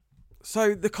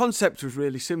So the concept was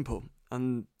really simple,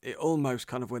 and it almost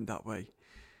kind of went that way.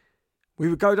 We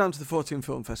would go down to the 14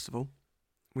 Film Festival.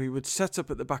 We would set up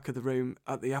at the back of the room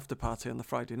at the after party on the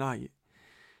Friday night,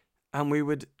 and we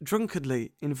would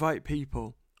drunkenly invite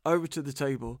people over to the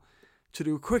table to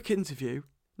do a quick interview,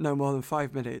 no more than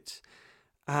 5 minutes,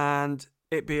 and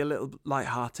it'd be a little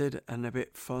light-hearted and a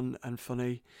bit fun and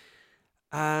funny.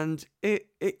 And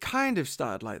it kind of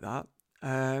started like that.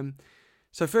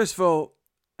 So first of all,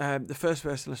 the first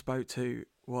person I spoke to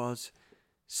was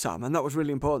Sam, and that was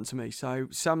really important to me. So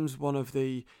Sam's one of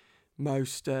the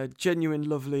most genuine,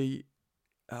 lovely,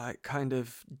 kind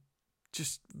of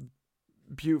just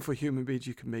beautiful human beings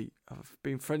you can meet. I've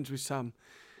been friends with Sam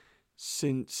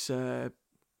since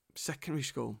secondary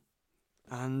school,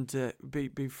 and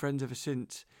been friends ever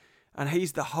since. And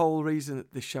he's the whole reason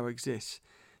that this show exists.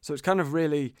 So it's kind of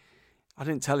really, I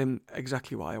didn't tell him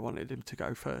exactly why I wanted him to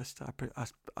go first.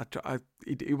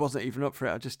 He wasn't even up for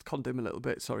it. I just conned him a little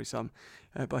bit. Sorry, Sam,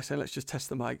 by saying let's just test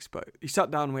the mics. But he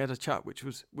sat down and we had a chat, which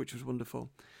was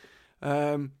wonderful.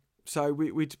 So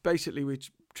we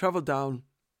travelled down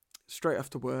straight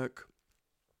after work.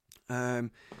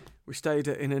 We stayed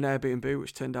in an Airbnb,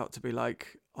 which turned out to be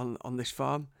like on this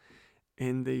farm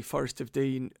in the Forest of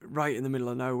Dean, right in the middle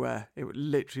of nowhere. It would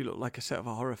literally look like a set of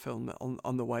a horror film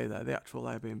on the way there. The actual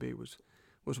Airbnb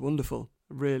was wonderful,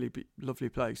 a really lovely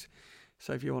place.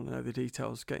 So if you want to know the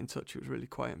details, get in touch. It was really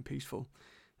quiet and peaceful.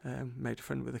 Made a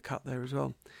friend with a cat there as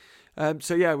well.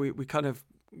 So yeah, we kind of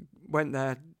went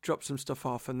there, dropped some stuff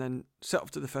off, and then set off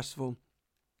to the festival.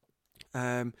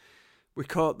 We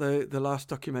caught the last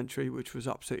documentary, which was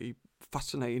absolutely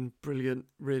fascinating, brilliant,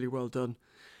 really well done.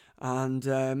 And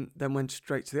then went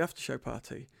straight to the after show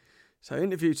party. So I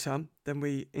interviewed Sam. Then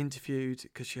we interviewed,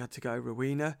 because she had to go,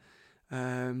 Rowena,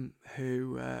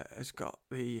 who has got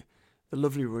the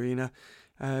lovely Rowena,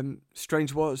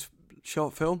 Strange Waters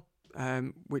short film,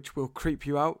 which will creep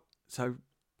you out. So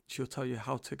she'll tell you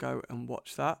how to go and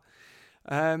watch that.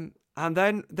 And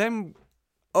then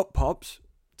up pops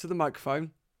to the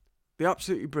microphone the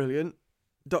absolutely brilliant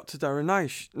Dr. Darren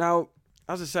Naish. Now,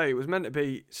 as I say, it was meant to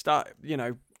be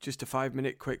just a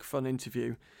 5-minute quick fun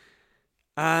interview.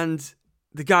 And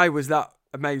the guy was that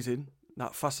amazing,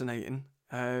 that fascinating.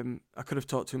 I could have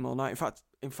talked to him all night.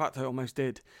 In fact, I almost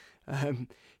did.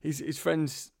 His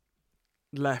friends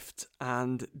left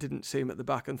and didn't see him at the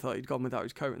back and thought he'd gone without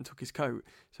his coat and took his coat.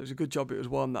 So it was a good job it was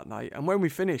warm that night. And when we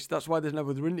finished, that's why there's no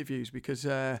other interviews, because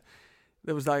there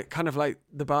was like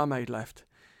the barmaid left.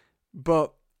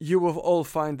 But you will all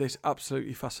find this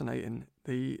absolutely fascinating.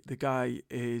 The guy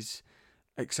is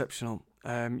exceptional.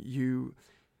 Some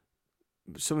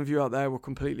of you out there will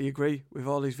completely agree with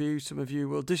all his views. Some of you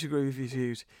will disagree with his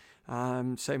views.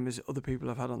 Same as other people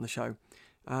I've had on the show.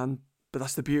 But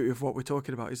that's the beauty of what we're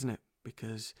talking about, isn't it?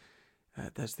 Because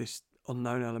there's this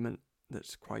unknown element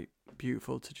that's quite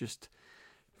beautiful to just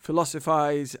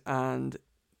philosophize and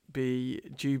be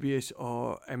dubious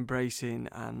or embracing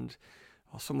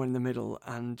or somewhere in the middle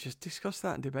and just discuss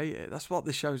that and debate it. That's what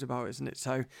this show's about, isn't it?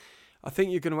 So I think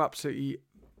you're going to absolutely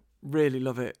really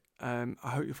love it. I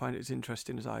hope you find it as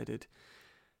interesting as I did.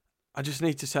 I just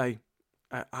need to say,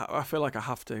 I feel like I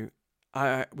have to.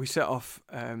 We set off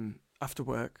after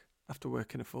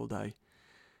working a full day.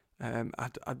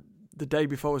 The day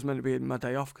before was meant to be my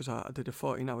day off because I did a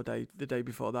 14-hour day the day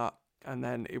before that, and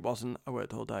then it wasn't. I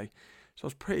worked all day. So I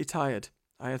was pretty tired.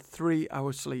 I had 3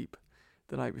 hours sleep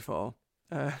the night before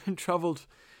and travelled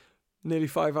nearly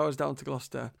 5 hours down to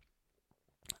Gloucester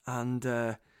and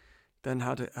then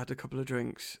had a couple of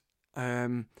drinks.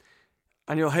 And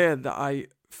you'll hear that I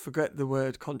forget the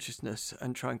word consciousness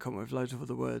and try and come up with loads of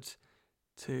other words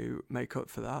to make up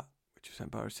for that, which was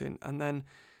embarrassing. And then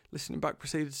listening back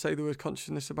proceeded to say the word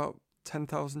consciousness about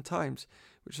 10,000 times,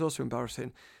 which is also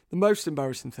embarrassing. The most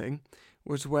embarrassing thing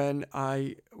was when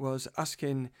I was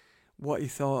asking what he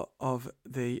thought of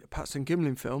the Patson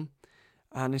Gimlin film,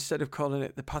 and instead of calling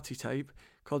it the Patty tape,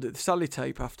 called it the Sally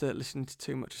tape after listening to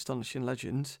Too Much Astonishing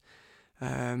Legends.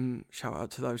 Shout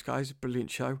out to those guys, brilliant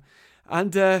show.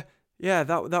 And that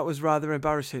was rather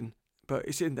embarrassing, but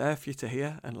it's in there for you to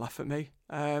hear and laugh at me.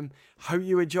 Hope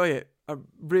you enjoy it. I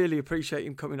really appreciate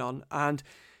him coming on. And,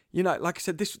 like I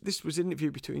said, this was an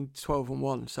interview between 12 and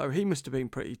 1, so he must have been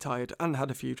pretty tired and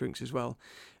had a few drinks as well,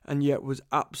 and yet was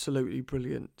absolutely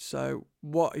brilliant. So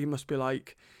what he must be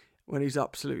like when he's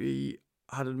absolutely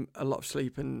had a lot of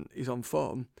sleep and he's on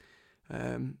form,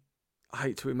 I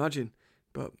hate to imagine,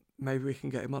 but maybe we can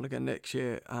get him on again next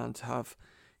year and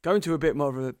go into a bit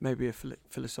more of a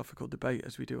philosophical debate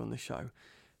as we do on this show,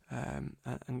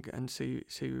 and see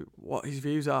what his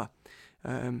views are.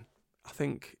 I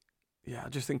think I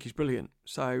just think he's brilliant.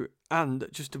 So, and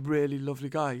just a really lovely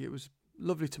guy. It was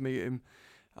lovely to meet him,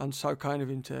 and so kind of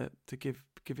him to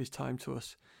give his time to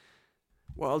us.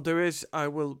 What I'll do is I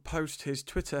will post his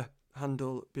Twitter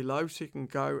handle below so you can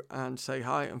go and say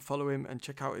hi and follow him and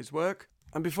check out his work.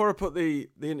 And before I put the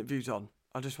interviews on,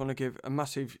 I just want to give a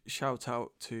massive shout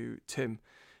out to Tim,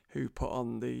 who put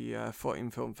on the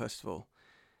 14 Film Festival.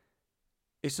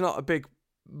 It's not a big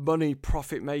money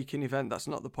profit making event. That's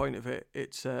not the point of it.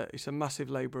 It's a massive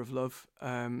labour of love.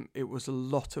 It was a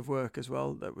lot of work as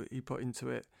well that he put into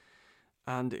it,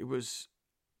 and it was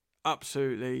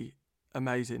absolutely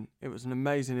amazing. It was an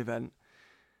amazing event.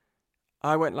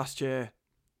 I went last year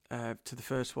to the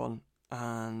first one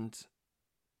and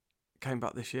came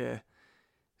back this year.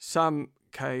 Sam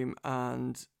came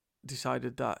and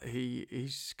decided that he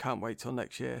can't wait till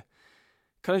next year.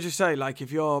 Can I just say, like,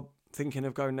 if you're thinking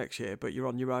of going next year but you're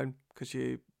on your own because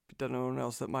you don't know anyone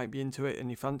else that might be into it and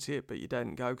you fancy it but you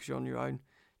don't go because you're on your own,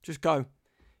 just go.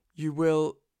 You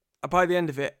will. By the end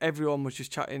of it, everyone was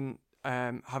just chatting,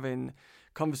 having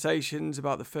conversations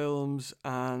about the films,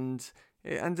 and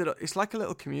it ended up, it's like a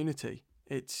little community.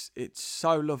 It's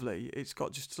so lovely. It's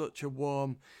got just such a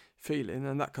warm feeling,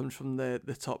 and that comes from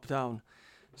the top down.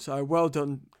 So well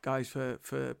done, guys, for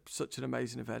such an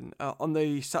amazing event. On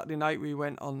the Saturday night, we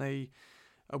went on a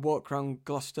walk around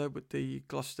Gloucester with the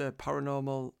Gloucester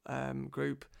Paranormal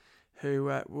group,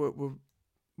 who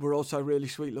were also really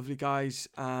sweet, lovely guys,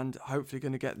 and hopefully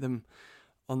going to get them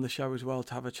on the show as well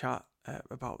to have a chat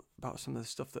about some of the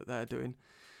stuff that they're doing.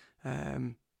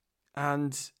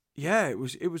 And yeah, it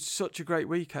was such a great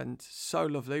weekend, so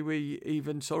lovely. We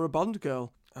even saw a Bond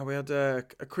girl, and we had a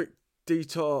quick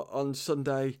detour on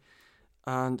Sunday,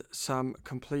 and Sam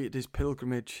completed his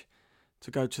pilgrimage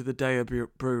to go to the Daya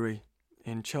Brewery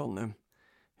in Cheltenham,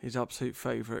 his absolute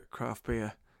favourite craft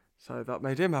beer. So that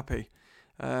made him happy.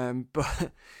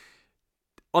 But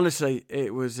honestly,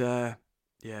 it was I'm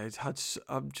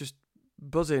just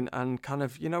buzzing, and kind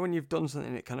of, you know, when you've done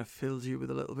something, it kind of fills you with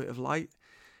a little bit of light.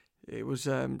 It was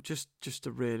just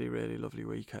a really, really lovely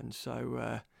weekend.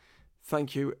 So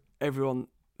thank you everyone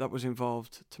that was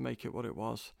involved to make it what it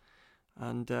was,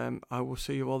 and I will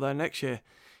see you all there next year.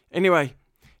 Anyway,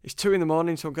 it's 2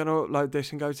 a.m, so I'm going to upload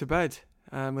this and go to bed.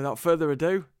 Without further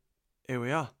ado, here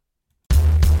we are.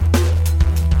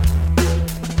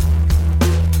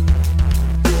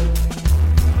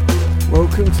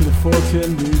 Welcome to the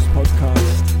 14 News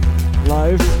Podcast,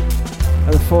 live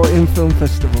at the 14 Film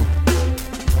Festival.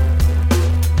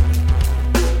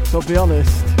 So I'll be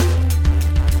honest,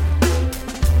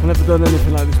 I've never done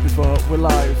anything like this before. We're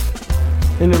live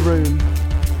in a room,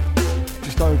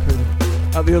 just open,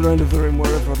 at the other end of the room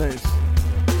where everyone is,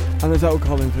 and there's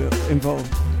alcohol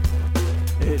involved.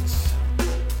 It's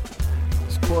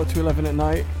 11:15 at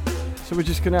night, so we're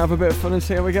just going to have a bit of fun and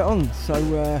see how we get on.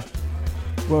 So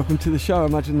welcome to the show. I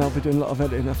imagine I'll be doing a lot of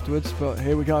editing afterwards, but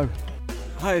here we go.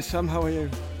 Hi Sam, how are you?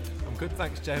 I'm good,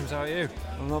 thanks James, how are you?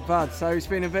 I'm not bad. So it's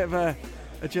been a bit of a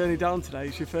journey down today.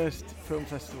 It's your first film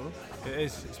festival. It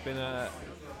is. It's been a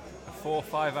 4 or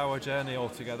 5 hour journey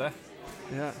altogether.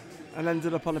 Yeah, and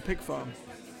ended up on a pig farm.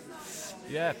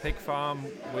 Yeah, pig farm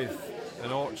with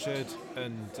an orchard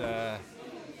and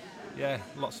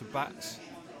lots of bats.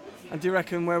 And do you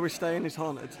reckon where we're staying is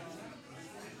haunted?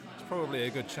 It's probably a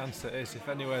good chance it is. If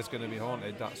anywhere's going to be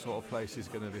haunted, that sort of place is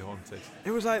going to be haunted.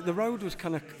 It was like the road was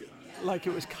kind of like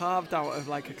it was carved out of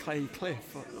like a clay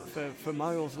cliff for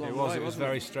miles along the way. It was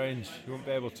very strange. You wouldn't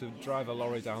be able to drive a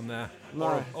lorry down there,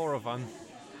 no. or a van.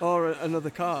 Or another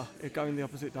car going the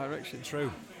opposite direction.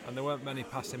 True. And there weren't many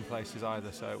passing places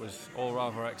either, so it was all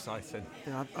rather exciting.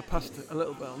 Yeah, I passed a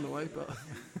little bit on the way, but...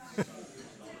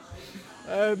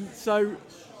 so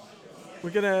we're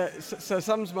gonna... So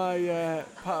Sam's my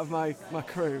part of my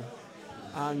crew,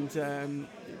 and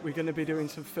we're going to be doing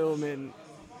some filming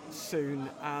soon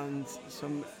and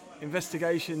some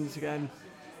investigations again.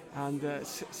 And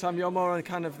Sam, you're more on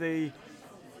kind of the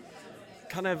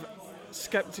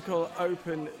skeptical,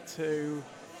 open to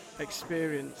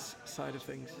experience side of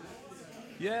things.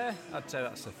 Yeah, I'd say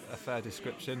that's a fair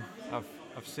description.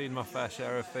 I've seen my fair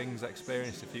share of things,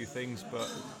 experienced a few things, but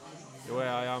the way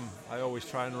I am, I always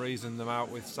try and reason them out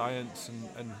with science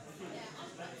and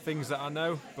things that I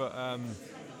know. But I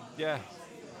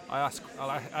ask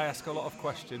a lot of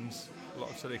questions, a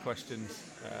lot of silly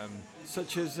questions.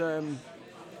 Such as,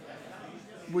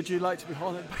 would you like to be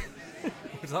haunted by...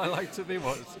 Would I like to be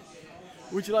what?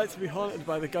 Would you like to be haunted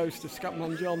by the ghost of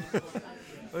Scatman John?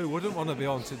 Who wouldn't want to be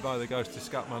haunted by the ghost of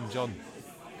Scatman John?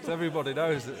 Because everybody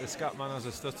knows that the Scatman has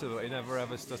a stutter, but he never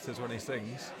ever stutters when he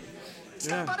sings.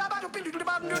 Yeah.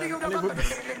 And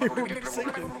he would be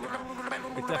singing.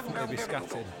 could definitely be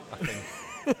scatting, I think.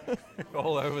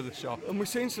 All over the shop. And we've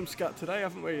seen some scat today,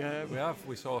 haven't we? We have.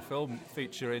 We saw a film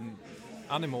featuring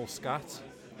animal scat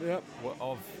Yep.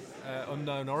 of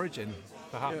unknown origin,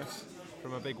 perhaps,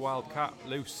 from a big wild cat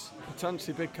loose.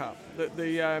 Potentially big cat.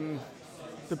 The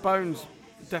bones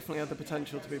definitely had the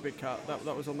potential to be a big cat.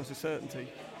 That was almost a certainty.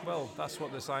 Well, that's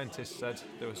what the scientists said.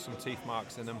 There was some teeth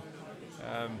marks in them.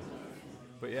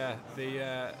 But yeah,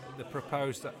 the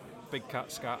proposed big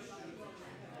cat scat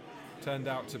turned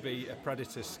out to be a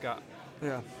predator's scat.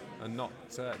 Yeah. And not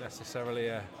necessarily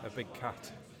a big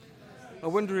cat. I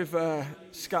wonder if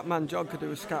Scatman John could do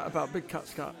a scat about big cat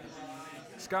scat.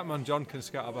 Scatman John can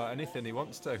scat about anything he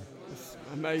wants to. It's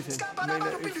amazing. I mean,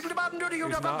 He's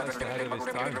an artist ahead of his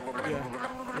time.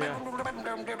 Yeah.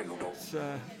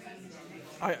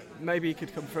 Maybe he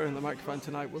could come through on the microphone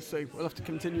tonight. We'll see. We'll have to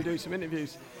continue doing some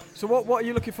interviews. So, what are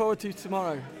you looking forward to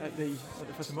tomorrow at the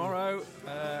festival? Tomorrow,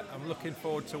 I'm looking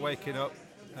forward to waking up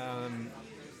and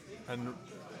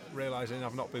realising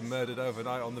I've not been murdered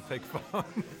overnight on the pig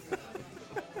farm.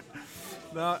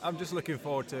 No, I'm just looking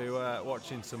forward to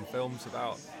watching some films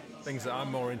about things that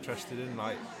I'm more interested in,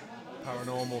 like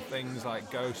paranormal things, like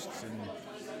ghosts and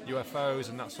UFOs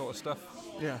and that sort of stuff.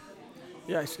 Yeah.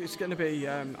 Yeah, it's going to be.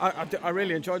 I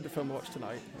really enjoyed the film I watched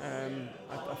tonight.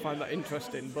 I find that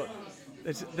interesting, but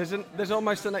there's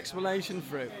almost an explanation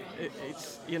for it.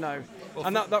 It's well,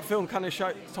 and that film kind of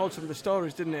told some of the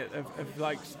stories, didn't it, of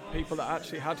like people that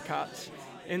actually had cats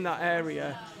in that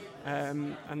area,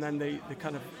 and then the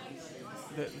kind of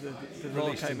the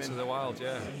released came into in the wild,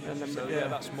 yeah. And then, so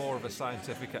that's more of a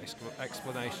scientific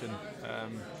explanation.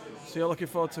 So you're looking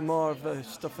forward to more of the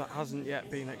stuff that hasn't yet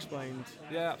been explained?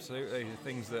 Yeah, absolutely. The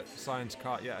things that science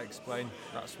can't yet explain,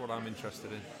 that's what I'm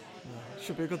interested in.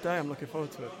 Should be a good day. I'm looking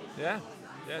forward to it. Yeah,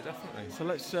 definitely. So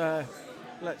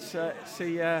let's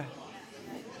see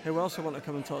who else I want to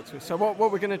come and talk to. So what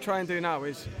we're going to try and do now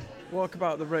is walk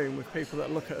about the room with people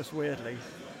that look at us weirdly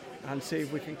and see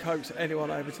if we can coax anyone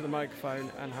over to the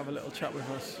microphone and have a little chat with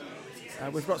us.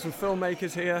 We've got some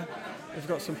filmmakers here, we've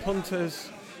got some punters,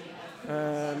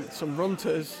 some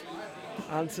runters,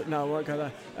 and no, I won't go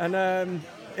there. And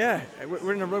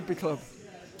we're in a rugby club,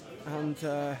 and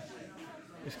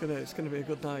it's gonna be a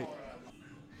good night.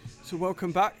 So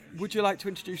welcome back. Would you like to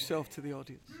introduce yourself to the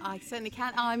audience? I certainly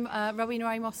can. I'm Rowena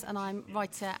Amos, and I'm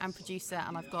writer and producer,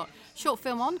 and I've got a short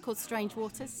film on called Strange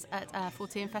Waters at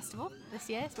Fortean Festival this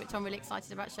year, which I'm really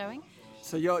excited about showing.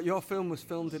 So your film was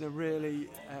filmed in a really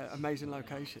amazing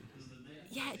location.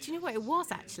 Yeah, do you know what it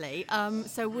was actually?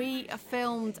 So we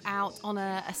filmed out on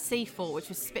a sea fort, which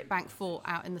was Spitbank Fort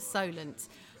out in the Solent,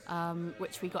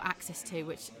 which we got access to,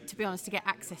 which, to be honest, to get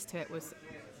access to it was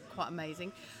quite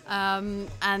amazing. That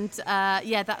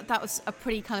was a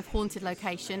pretty kind of haunted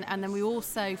location. And then we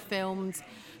also filmed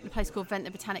in a place called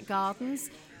Ventnor Botanic Gardens.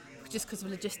 Just because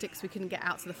of logistics, we couldn't get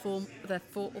out to the fort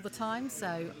all the time.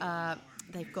 So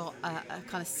they've got a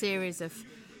kind of series of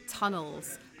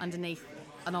tunnels underneath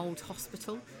an old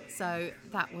hospital. So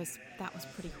that was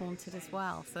pretty haunted as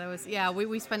well. So there was,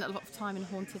 we spent a lot of time in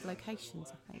haunted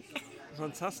locations, I think.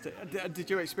 Fantastic. Did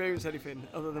you experience anything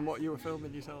other than what you were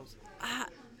filming yourselves?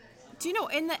 Do you know,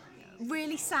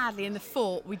 really sadly in the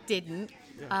fort we didn't.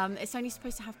 Yeah. It's only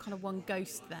supposed to have kind of one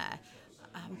ghost there.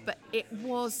 But it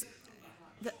was,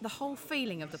 the whole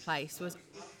feeling of the place was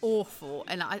awful.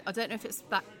 And I don't know if it's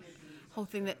that whole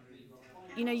thing that,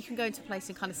 you can go into a place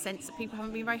and kind of sense that people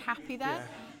haven't been very happy there.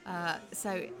 Yeah.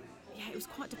 It was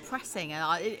quite depressing.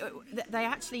 And they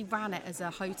actually ran it as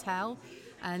a hotel.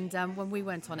 And when we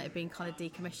went on it had been kind of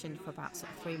decommissioned for about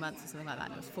sort of 3 months or something like that.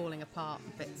 And it was falling apart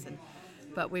in bits.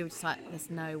 But we were just like, there's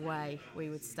no way we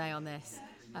would stay on this.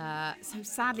 So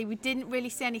sadly, we didn't really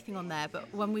see anything on there.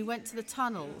 But when we went to the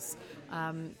tunnels,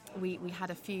 we had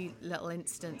a few little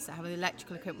incidents that the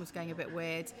electrical equipment was going a bit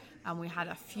weird. And we had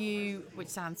a few, which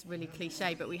sounds really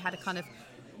cliche, but we had a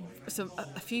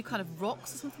few kind of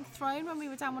rocks or something thrown when we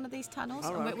were down one of these tunnels.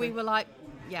 Oh, and okay. we were like,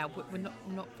 we're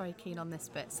not very keen on this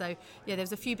bit. So, there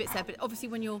was a few bits there. But obviously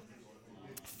when you're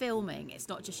filming, it's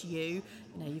not just you.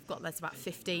 There's about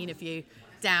 15 of you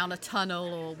down a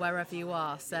tunnel or wherever you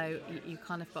are, so you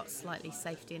kind of got slightly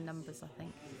safety in numbers, I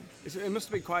think. It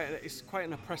must be quite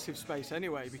an oppressive space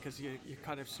anyway, because you're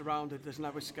kind of surrounded, there's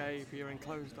no escape, you're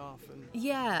enclosed off.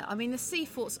 The sea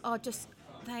forts are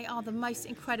they are the most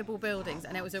incredible buildings,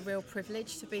 and it was a real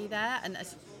privilege to be there. And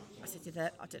as I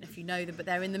said, I don't know if you know them, but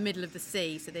they're in the middle of the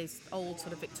sea, so these old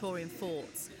sort of Victorian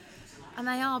forts. And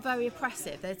they are very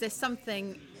oppressive. There's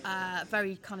something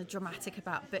very kind of dramatic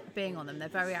about being on them. They're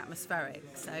very atmospheric.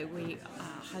 So we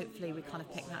hopefully we kind of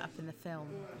pick that up in the film.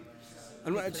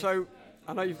 And so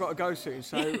I know you've got to go soon,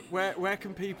 so where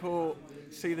can people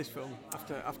see this film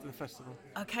after the festival?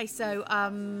 Okay, so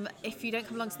if you don't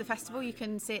come along to the festival, you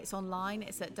can see it's online.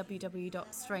 It's at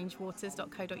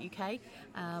www.strangewaters.co.uk,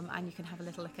 and you can have a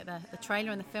little look at the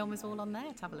trailer, and the film is all on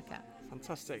there to have a look at.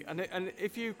 Fantastic. And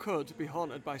if you could be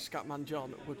haunted by Scatman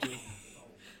John, would you?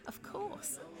 Of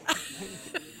course.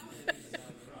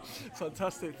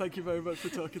 Fantastic. Thank you very much for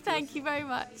talking to us. Thank you very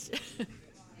much.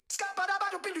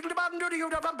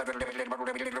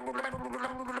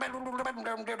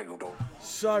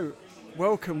 So,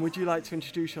 welcome. Would you like to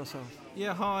introduce yourself?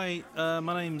 Yeah, hi.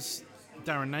 My name's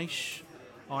Darren Naish.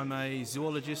 I'm a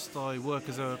zoologist. I work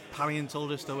as a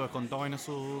paleontologist. I work on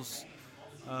dinosaurs.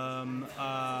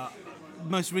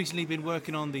 Most recently been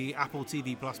working on the Apple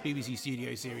TV Plus BBC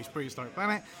Studio series Prehistoric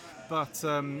Planet. But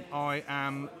I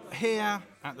am here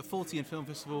at the Fortean Film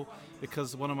Festival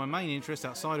because one of my main interests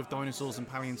outside of dinosaurs and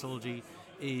paleontology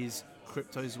is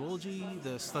cryptozoology,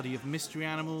 the study of mystery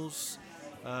animals.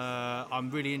 I'm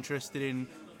really interested in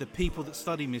the people that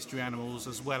study mystery animals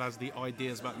as well as the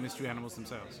ideas about the mystery animals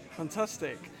themselves.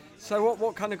 Fantastic. So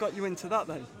what kind of got you into that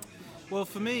then? Well,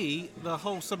 for me, the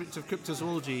whole subject of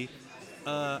cryptozoology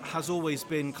has always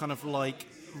been kind of like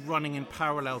running in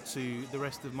parallel to the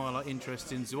rest of my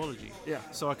interest in zoology. Yeah.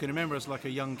 So I can remember as like a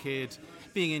young kid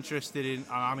being interested in,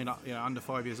 under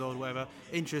 5 years old, whatever,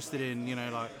 interested in,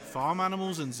 like farm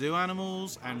animals and zoo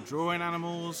animals and drawing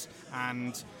animals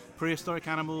and prehistoric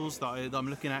animals that I'm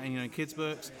looking at in kids'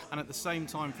 books. And at the same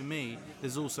time, for me,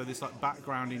 there's also this like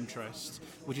background interest,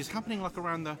 which is happening like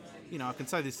around the, I can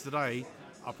say this today,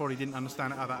 I probably didn't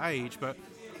understand it at that age, but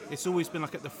it's always been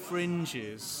like at the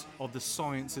fringes of the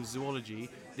science of zoology,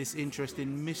 this interest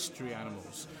in mystery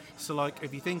animals. So like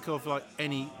if you think of like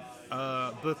any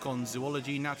book on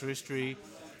zoology, natural history,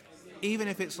 even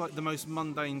if it's like the most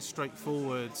mundane,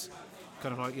 straightforward,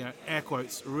 kind of like, air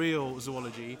quotes, real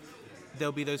zoology,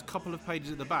 there'll be those couple of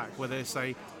pages at the back where they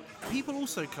say, people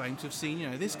also claim to have seen,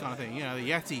 this kind of thing, the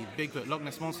Yeti, Bigfoot, Loch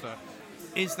Ness Monster.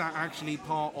 Is that actually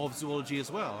part of zoology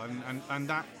as well? And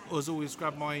that has always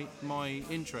grabbed my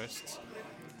interest.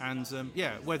 And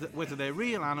whether they're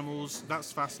real animals,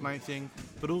 that's fascinating.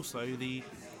 But also the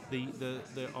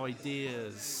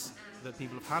ideas that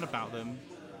people have had about them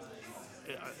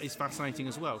is fascinating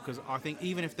as well. Because I think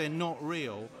even if they're not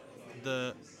real,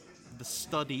 the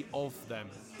study of them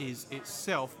is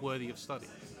itself worthy of study.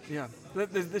 Yeah,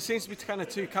 there seems to be kind of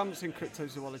two camps in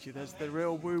cryptozoology. There's the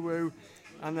real woo-woo,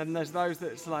 and then there's those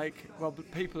that's like, well,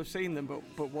 people have seen them, but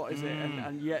what is it?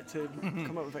 And yet to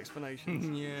come up with explanations.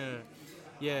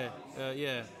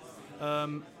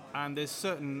 And there's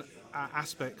certain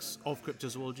aspects of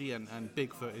cryptozoology, and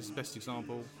Bigfoot is the best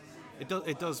example.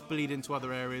 It does bleed into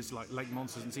other areas like lake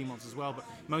monsters and sea monsters as well, but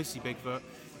mostly Bigfoot,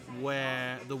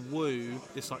 where the woo,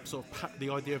 this like sort of the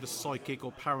idea of a psychic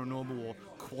or paranormal or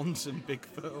quantum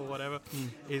Bigfoot or whatever,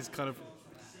 is kind of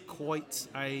quite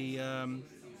a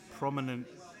prominent,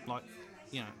 like,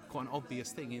 quite an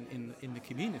obvious thing in the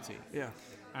community. Yeah.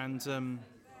 And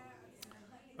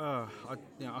I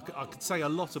could say a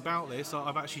lot about this.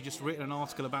 I've actually just written an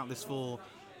article about this for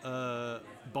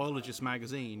Biologist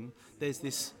magazine. There's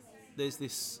this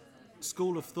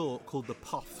school of thought called the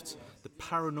PUFT, the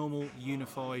Paranormal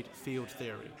Unified Field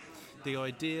Theory. The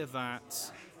idea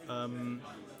that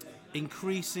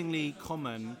increasingly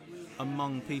common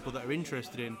among people that are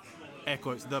interested in, air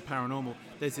quotes, the paranormal,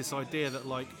 there's this idea that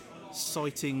like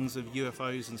sightings of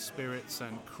UFOs and spirits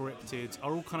and cryptids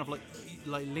are all kind of like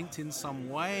linked in some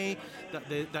way,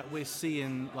 that we're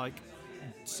seeing like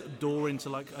door into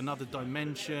like another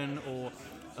dimension, or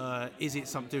is it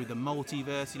something to do with the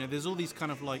multiverse? There's all these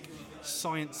kind of like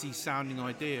sciencey sounding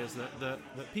ideas that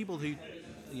people who,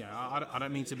 I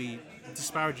don't mean to be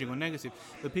disparaging or negative,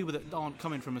 but people that aren't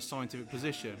coming from a scientific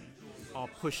position are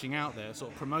pushing out there,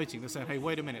 sort of promoting. They're saying, hey,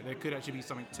 wait a minute, there could actually be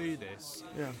something to this.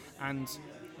 Yeah. And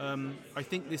I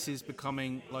think this is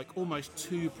becoming like almost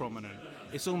too prominent.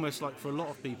 It's almost like for a lot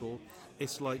of people,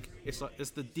 it's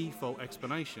the default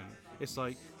explanation. It's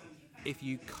like, if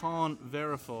you can't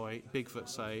verify Bigfoot,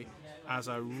 say, as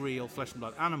a real flesh and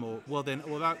blood animal, don't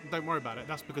worry about it.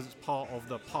 That's because it's part of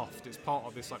the PUFT. It's part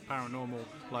of this like paranormal,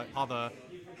 like other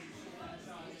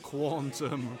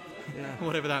quantum,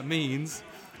 whatever that means.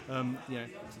 And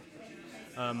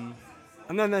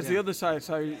then there's the other side.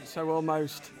 So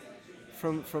almost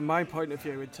from my point of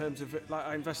view, in terms of like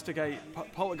I investigate,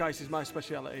 poltergeist is my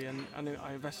speciality, and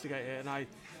I investigate it, and I.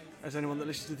 As anyone that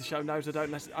listens to the show knows,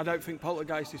 I don't think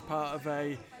poltergeist is part of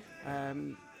a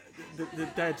the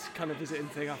dead kind of visiting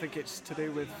thing. I think it's to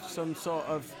do with some sort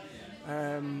of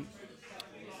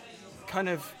kind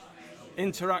of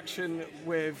interaction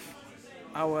with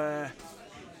our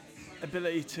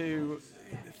ability to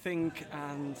think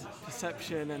and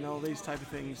perception and all these type of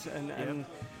things,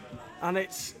 and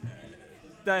it's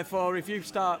therefore if you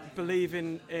start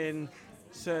believing in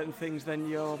certain things, then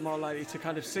you're more likely to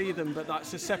kind of see them, but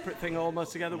that's a separate thing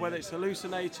almost together, whether it's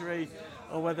hallucinatory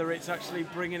or whether it's actually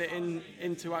bringing it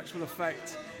into actual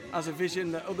effect as a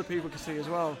vision that other people can see as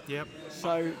well. Yep.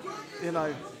 So, you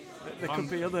know, there could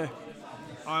be other...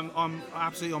 I'm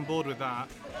absolutely on board with that.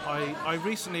 I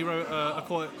recently wrote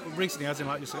recently, as in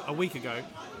like just a week ago,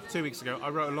 2 weeks ago, I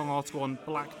wrote a long article on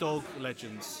black dog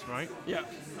legends, right? Yeah.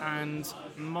 And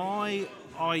my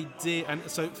idea, and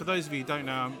so for those of you who don't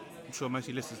know, I'm sure most of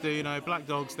your listeners do, you know, black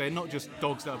dogs, they're not just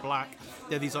dogs that are black,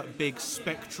 they're these like big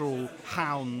spectral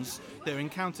hounds that are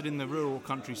encountered in the rural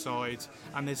countryside,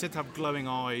 and they're said to have glowing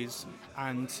eyes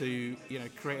and to, you know,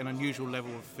 create an unusual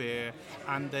level of fear,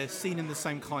 and they're seen in the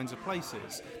same kinds of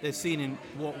places. They're seen in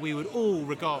what we would all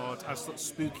regard as sort of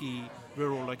spooky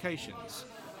rural locations.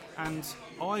 And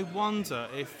I wonder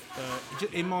if,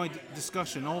 in my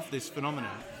discussion of this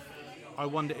phenomenon, I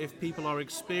wonder if people are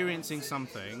experiencing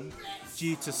something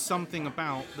due to something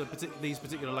about these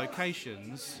particular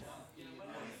locations.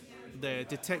 They're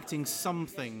detecting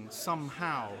something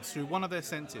somehow through one of their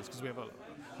senses, because we have a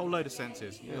whole load of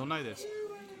senses. Yeah. You'll know this,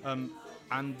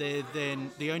 and they're then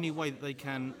the only way that they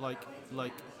can sort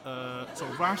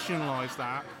of rationalise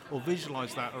that or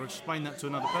visualise that or explain that to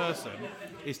another person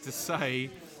is to say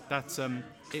that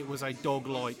it was a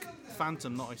dog-like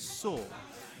phantom that I saw,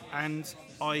 and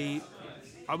I'm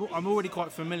already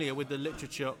quite familiar with the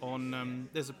literature on.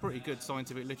 There's a pretty good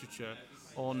scientific literature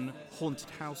on haunted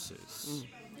houses,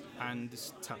 and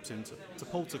this taps into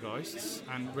poltergeists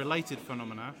and related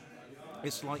phenomena.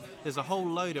 It's like there's a whole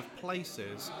load of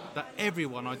places that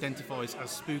everyone identifies as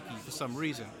spooky for some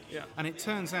reason. Yeah. And it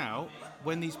turns out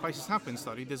when these places have been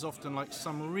studied, there's often like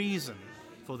some reason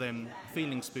for them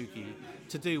feeling spooky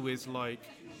to do with like.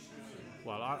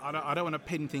 Well, I don't want to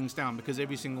pin things down because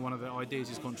every single one of the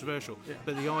ideas is controversial. Yeah.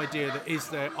 But the idea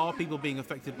that are people being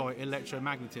affected by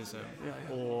electromagnetism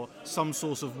or some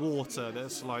source of water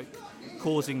that's like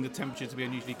causing the temperature to be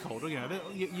unusually cold? You know,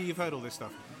 you've heard all this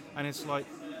stuff, and it's like,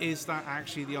 is that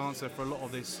actually the answer for a lot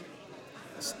of these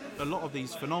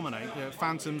phenomena? You know,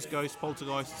 phantoms, ghosts,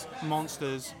 poltergeists,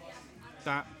 monsters,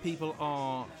 that people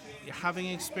are having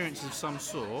experiences of some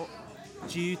sort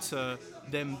due to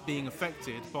them being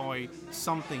affected by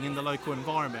something in the local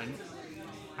environment,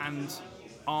 and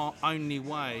our only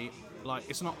way, like,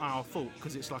 it's not our fault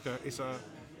because it's like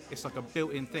a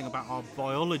built-in thing about our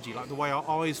biology, like the way our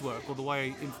eyes work or the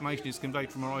way information is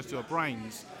conveyed from our eyes to our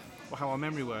brains or how our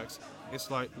memory works. It's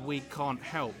like we can't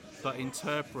help but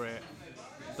interpret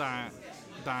that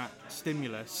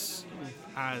stimulus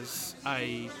as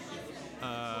a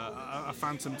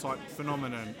phantom type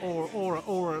phenomenon,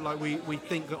 or like we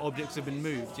think that objects have been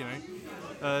moved. You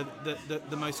know,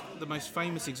 the most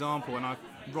famous example, and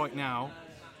right now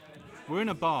we're in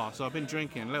a bar, so I've been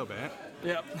drinking a little bit.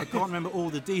 Yeah. I can't remember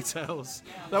all the details.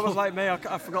 That was like me.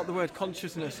 I forgot the word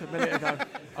consciousness a minute ago.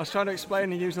 I was trying to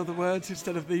explain and use other words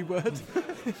instead of the word.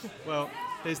 Well,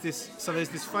 there's this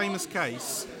famous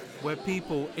case where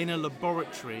people in a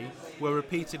laboratory were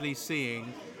repeatedly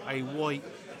seeing a white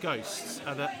ghost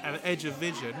at the edge of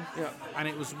vision, and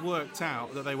it was worked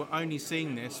out that they were only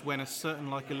seeing this when a certain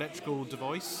like electrical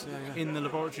device in the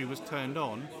laboratory was turned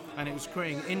on, and it was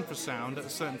creating infrasound at a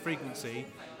certain frequency,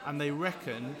 and they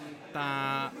reckon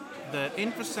that the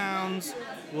infrasound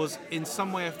was in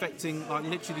some way affecting like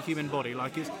literally the human body,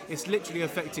 like it's literally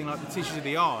affecting like the tissues of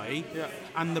the eye,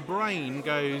 and the brain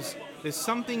goes, there's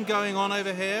something going on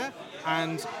over here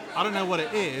and I don't know what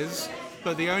it is,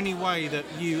 but the only way that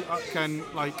you can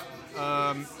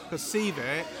perceive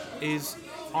it is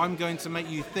I'm going to make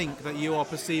you think that you are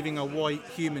perceiving a white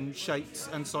human-shaped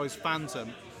and sized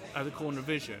phantom at the corner of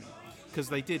vision, because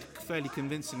they did fairly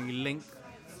convincingly link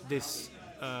this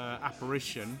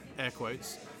apparition, air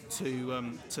quotes, to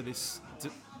this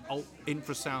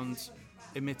infrasound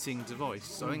emitting device.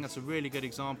 So I think that's a really good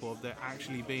example of there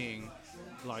actually being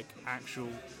like actual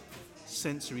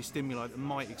sensory stimuli that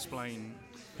might explain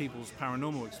people's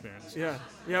paranormal experience. Yeah.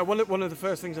 One of the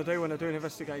first things I do when I do an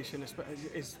investigation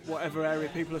is whatever area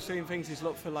people are seeing things is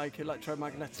look for like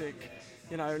electromagnetic,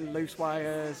 loose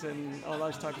wires and all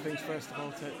those type of things first of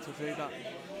all to do that.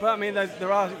 But I mean,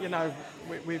 there are,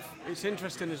 it's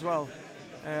interesting as well.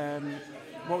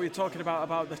 What we were talking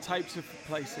about the types of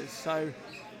places. So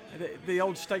the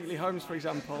old stately homes, for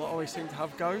example, always seem to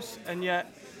have ghosts, and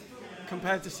yet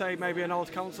compared to say maybe an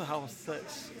old council house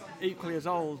that's equally as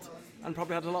old and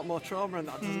probably had a lot more trauma, and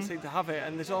that doesn't seem to have it.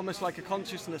 And there's almost like a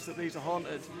consciousness that these are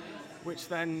haunted, which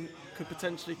then could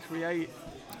potentially create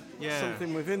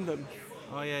something within them.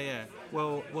 Oh yeah.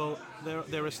 Well,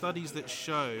 there are studies that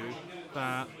show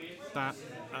that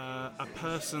a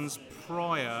person's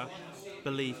prior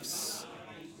beliefs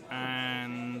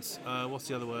and what's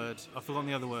the other word? I've forgotten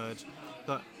the other word.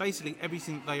 That basically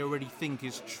everything they already think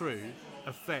is true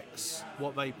affects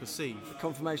what they perceive.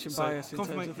 Confirmation bias in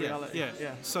terms of reality.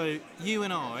 Yeah. So you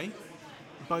and I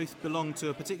both belong to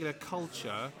a particular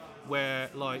culture where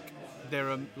like there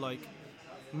are like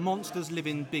monsters live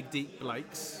in big deep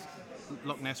lakes,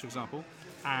 Loch Ness for example,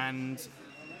 and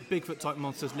Bigfoot type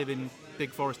monsters live in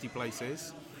big foresty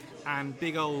places, and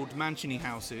big old mansiony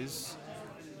houses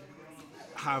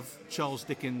have Charles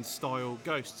Dickens style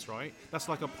ghosts, right? That's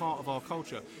like a part of our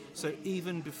culture. So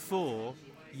even before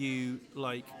you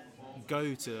like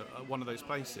go to one of those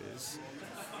places,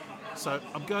 so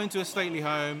I'm going to a stately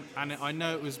home and I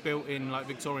know it was built in like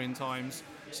Victorian times,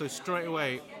 so straight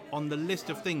away on the list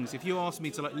of things, if you ask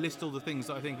me to like list all the things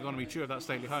that I think are going to be true of that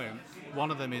stately home, one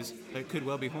of them is that it could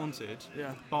well be haunted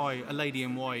by a lady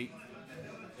in white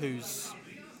who's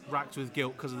racked with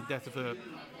guilt because of the death of her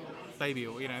baby,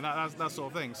 or that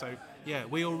sort of thing. So yeah,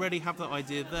 we already have that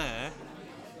idea there,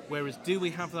 whereas do we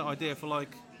have that idea for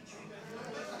like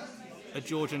a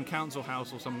Georgian council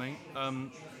house or something?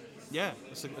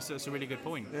 It's a really good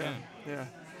point. Yeah.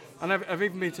 And I've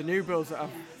even been to new builds that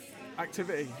have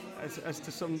activity as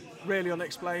to some really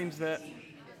unexplained that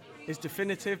is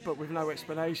definitive but with no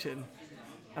explanation.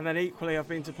 And then equally I've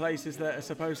been to places that are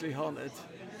supposedly haunted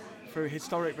through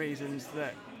historic reasons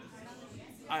that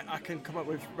I can come up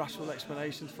with rational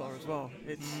explanations for as well.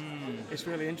 It's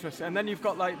really interesting. And then you've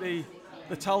got like the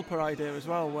Talpa idea as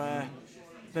well, where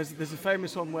there's a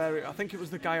famous one where I think it was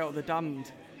the guy out of The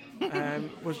Damned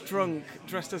was drunk,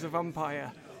 dressed as a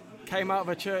vampire, came out of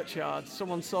a churchyard,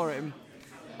 someone saw him,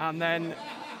 and then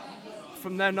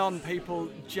from then on people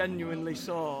genuinely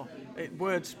saw it,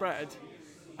 word spread,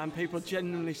 and people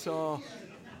genuinely saw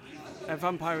a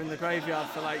vampire in the graveyard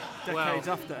for like decades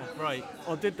after. Right.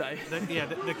 Or did they?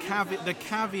 The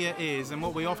caveat is, and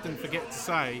what we often forget to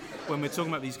say when we're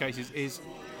talking about these cases is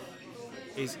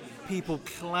people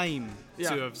claim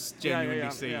to have genuinely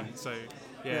seen. Yeah. So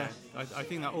I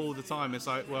think that all the time. It's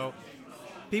like, well,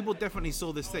 people definitely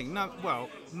saw this thing. No, well,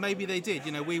 maybe they did.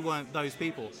 We weren't those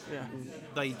people. Yeah.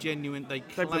 They claimed they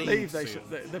believe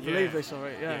they believe they saw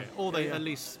it. Yeah. Or they at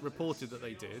least reported that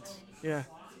they did. Yeah.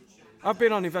 I've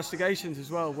been on investigations as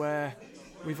well where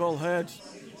we've all heard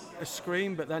a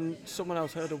scream, but then someone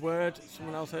else heard a word,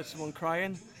 someone else heard someone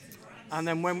crying, and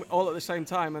then when all at the same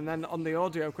time, and then on the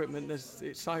audio equipment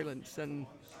it's silence and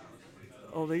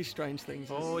all these strange things.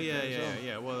 Oh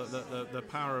yeah. Well, the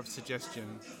power of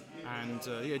suggestion, and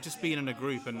just being in a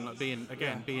group and like being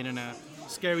in a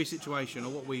scary situation,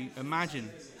 or what we imagine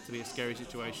to be a scary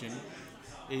situation,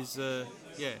 is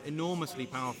enormously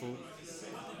powerful.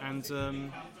 And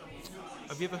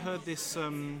have you ever heard this?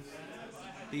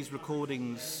 These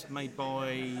recordings made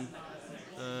by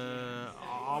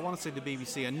I want to say the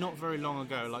BBC, and not very long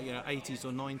ago, like 80s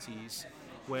or 90s,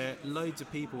 where loads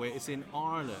of people. It's in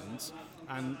Ireland,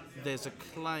 and there's a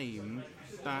claim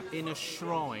that in a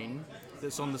shrine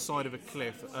that's on the side of a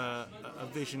cliff, a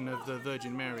vision of the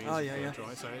Virgin Mary. Right?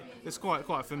 So it's quite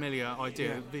a familiar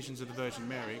idea. Visions of the Virgin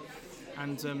Mary,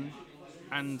 and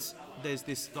there's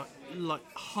this like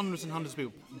hundreds and hundreds of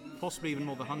people, possibly even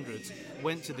more than hundreds,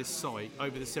 went to this site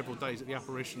over the several days that the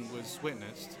apparition was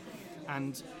witnessed,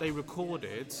 and they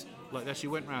recorded, like they actually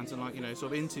went around and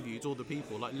sort of interviewed all the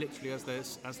people, like literally as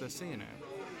they're seeing it.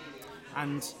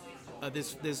 And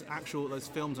there's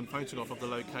films and photographs of the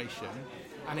location,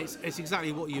 and it's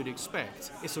exactly what you'd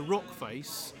expect. It's a rock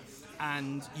face.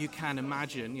 And you can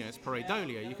imagine, it's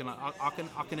pareidolia. You can,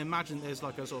 I can imagine there's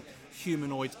like a sort of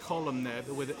humanoid column there,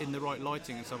 but in the right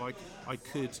lighting and stuff. I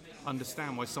could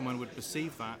understand why someone would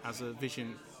perceive that as a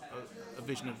vision of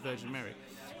Virgin Mary.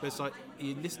 But it's like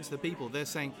you listen to the people; they're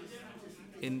saying,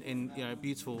 in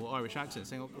beautiful Irish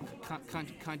accents, saying, "Oh,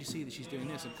 can't you see that she's doing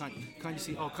this? And can't you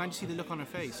see? Oh, can't you see the look on her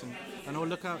face? And oh,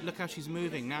 look how she's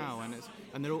moving now."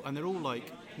 And they're all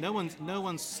like, no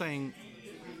one's saying,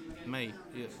 "Mate,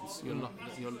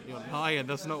 you're lying.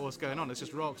 That's not what's going on. It's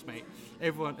just rocks, mate."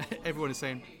 Everyone is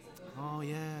saying, "Oh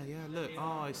yeah, look.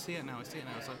 Oh, I see it now. So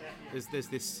there's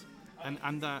this,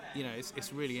 and that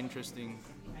it's really interesting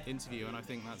interview, and I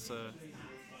think that's a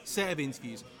set of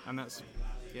interviews, and that's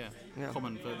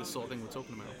common for the sort of thing we're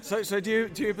talking about. So do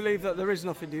you believe that there is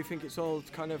nothing? Do you think it's all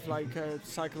kind of like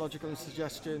psychological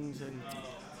suggestions and?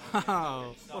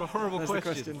 What a horrible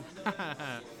question.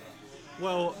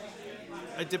 Well.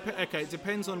 It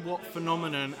depends on what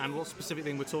phenomenon and what specific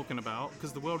thing we're talking about,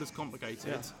 because the world is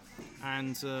complicated,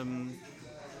 and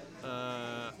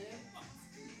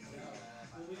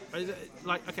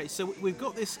like, okay, so we've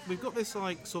got this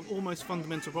like sort of almost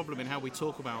fundamental problem in how we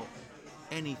talk about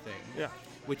anything,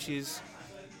 which is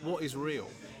what is real,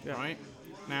 right?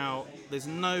 Now, there's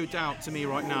no doubt to me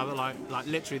right now that like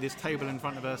literally this table in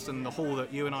front of us and the hall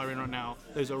that you and I are in right now,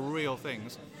 those are real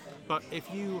things. But if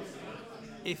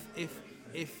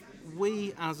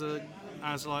we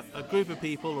as like a group of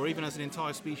people, or even as an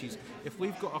entire species, if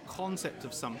we've got a concept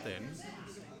of something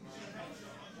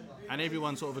and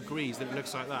everyone sort of agrees that it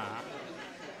looks like that,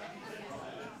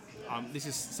 this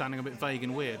is sounding a bit vague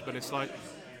and weird, but it's like,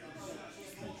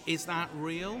 is that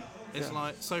real? It's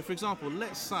like, so for example,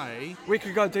 let's say... We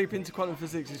could go deep into quantum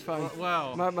physics, it's fine.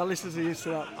 Well, my listeners are used to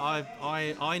that.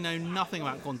 I know nothing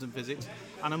about quantum physics,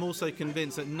 and I'm also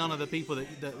convinced that none of the people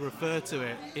that refer to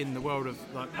it in the world of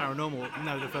like paranormal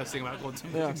know the first thing about quantum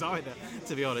physics either,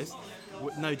 to be honest.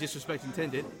 No disrespect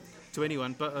intended to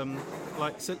anyone, but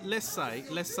so let's say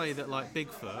that like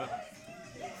Bigfoot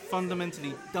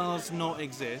fundamentally does not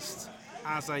exist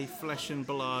as a flesh and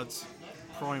blood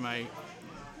primate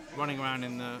running around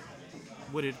in the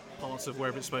wooded parts of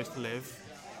wherever it's supposed to live.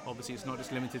 Obviously, it's not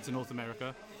just limited to North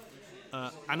America.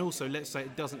 And also, let's say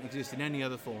it doesn't exist in any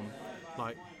other form.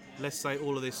 Like, let's say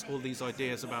all these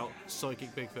ideas about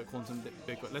psychic Bigfoot, quantum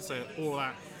Bigfoot, let's say all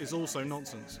that is also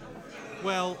nonsense.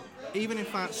 Well, even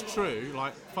if that's true,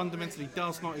 like, fundamentally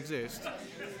does not exist,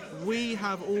 we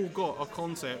have all got a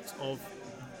concept of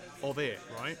it,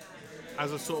 right?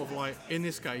 As a sort of like, in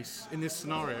this case, in this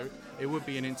scenario, it would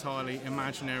be an entirely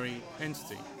imaginary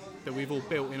entity that we've all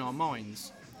built in our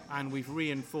minds, and we've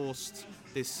reinforced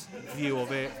this view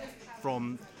of it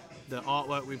from the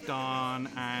artwork we've done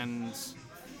and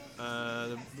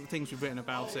the things we've written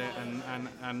about it,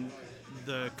 and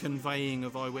the conveying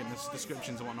of eyewitness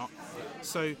descriptions and whatnot.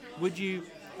 So would you,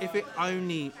 if it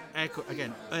only, air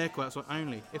quotes or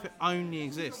only, if it only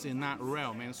exists in that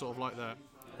realm, in sort of like the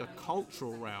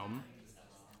cultural realm,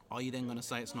 are you then going to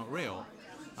say it's not real?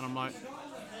 And I'm like,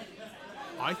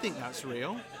 I think that's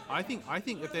real. I think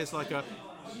that there's like a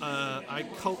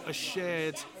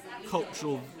shared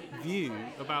cultural view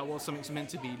about what something's meant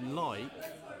to be like.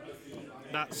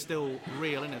 That's still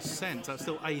real in a sense. That's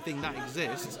still a thing that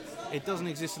exists. It doesn't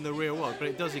exist in the real world, but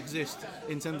it does exist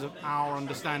in terms of our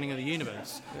understanding of the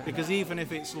universe. Because even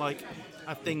if it's like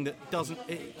a thing that doesn't...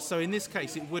 so in this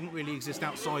case, it wouldn't really exist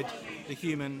outside the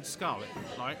human skull,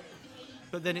 right?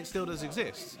 But then it still does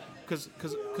exist.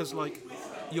 Because like,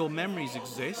 your memories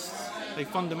exist. They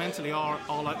fundamentally are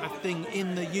like a thing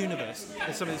in the universe.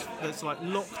 It's something that's like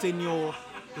locked in the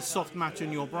soft matter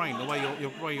in your brain, the way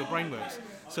your brain works.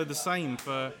 So the same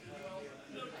for,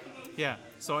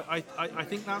 So I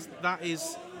think that's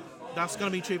going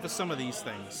to be true for some of these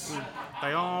things.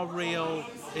 They are real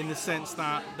in the sense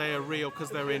that they are real because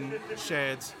they're in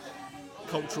shared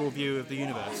cultural view of the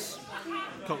universe,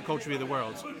 cultural view of the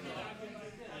world.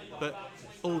 But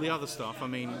all the other stuff, I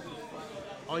mean,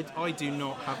 I do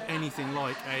not have anything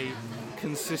like a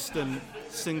consistent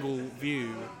single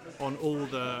view on all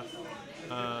the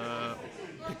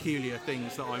peculiar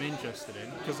things that I'm interested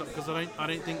in, because I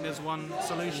don't think there's one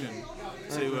solution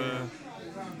to.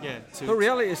 But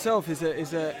reality itself is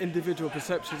a individual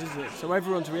perception, isn't it? So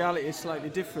everyone's reality is slightly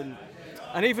different,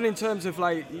 and even in terms of,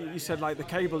 like you said, like the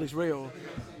cable is real,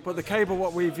 but the cable,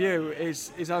 what we view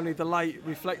is only the light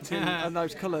reflecting and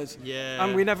those colours. Yeah.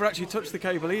 And we never actually touch the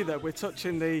cable either. We're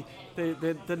touching the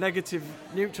negative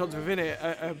neutrons within it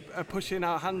are pushing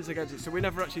our hands against it. So we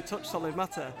never actually touch solid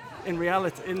matter in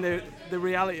reality, in the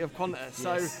reality of quanta.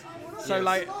 So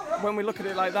like when we look at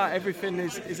it like that, everything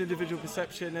is individual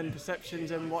perception and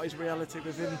perceptions and what is reality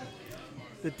within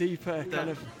the deeper kind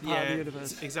of part of the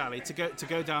universe. Exactly. To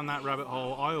go down that rabbit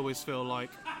hole, I always feel like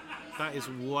that is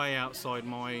way outside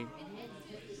my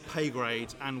pay grade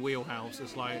and wheelhouse.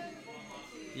 It's like,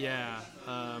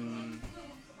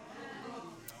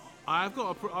 I've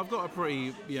got a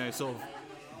pretty, sort of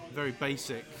very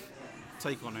basic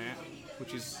take on it,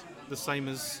 which is the same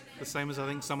as I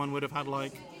think someone would have had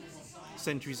like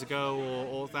centuries ago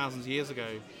or thousands of years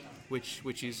ago,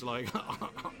 which is like,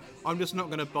 I'm just not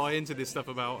going to buy into this stuff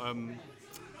about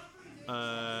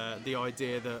the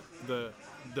idea that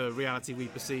the reality we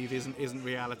perceive isn't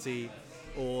reality,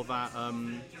 or that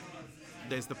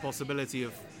there's the possibility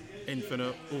of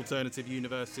infinite alternative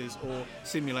universes or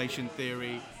simulation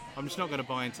theory. I'm just not going to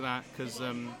buy into that, because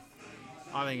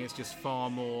I think it's just far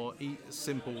more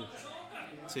simple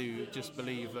to just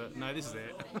believe that, no, this is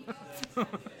it.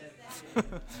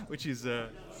 Which is, don't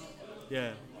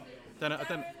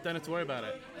have to worry about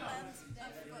it.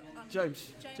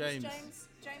 James and Darren.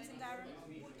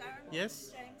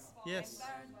 Yes? James. Yes.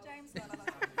 Darren. James. No.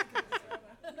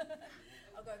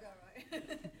 I'll go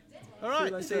right. All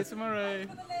right, later. see you tomorrow.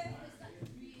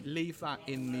 Leave that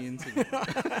in the interview.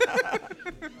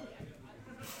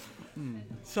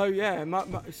 So yeah,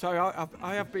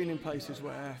 I have been in places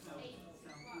where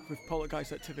with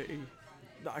poltergeist activity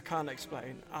that I can't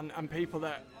explain, and people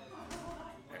that,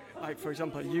 like for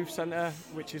example, a youth centre,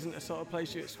 which isn't a sort of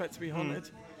place you expect to be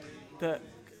haunted, that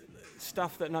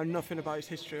staff that know nothing about its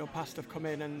history or past have come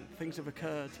in and things have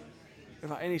occurred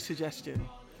without any suggestion,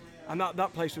 and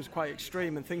that place was quite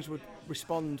extreme, and things would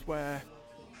respond where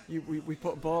we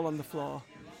put a ball on the floor,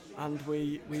 and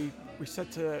we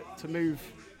said to move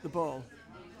the ball.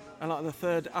 And like on the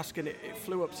third asking, it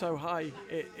flew up so high,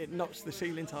 it knocks the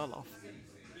ceiling tile off.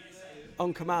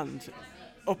 On command,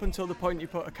 up until the point you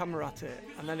put a camera at it,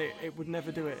 and then it would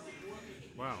never do it.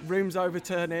 Wow. Rooms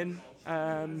overturning,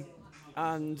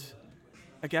 and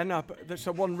again,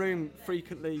 so one room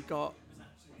frequently got,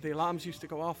 the alarms used to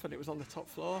go off, and it was on the top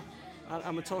floor.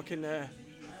 And we're talking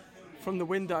from the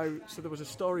window, so there was a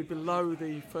story below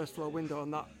the first floor window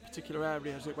on that particular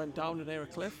area as it went down near a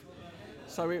cliff.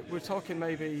 So we're talking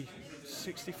maybe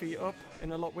 60 feet up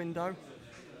in a lock window.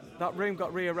 That room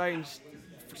got rearranged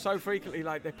so frequently,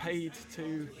 like they paid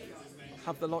to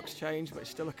have the locks changed, but it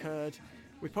still occurred.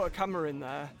 We put a camera in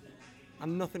there,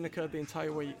 and nothing occurred the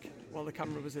entire week while the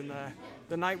camera was in there.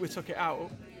 The night we took it out,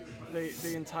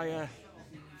 the entire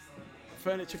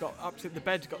furniture the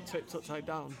bed got tipped upside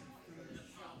down.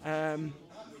 And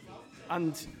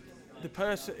the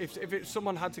person, if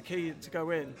someone had the key to go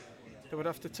in, they would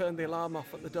have to turn the alarm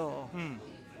off at the door,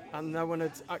 and no one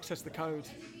had accessed the code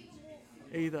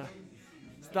either.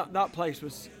 So that place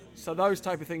was, so those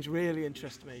type of things really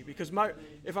interest me, because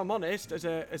if I'm honest, as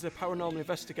a paranormal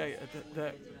investigator,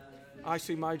 that I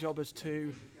see my job as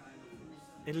to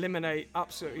eliminate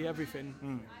absolutely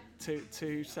everything,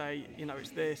 to say,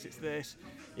 it's this.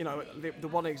 The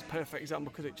one is a perfect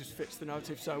example because it just fits the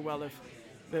narrative so well. Of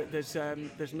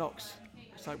there's knocks.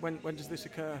 It's like, when does this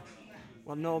occur?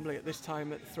 Well, normally at this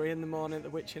time at 3 in the morning at the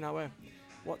witching hour.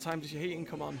 What time does your heating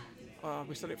come on?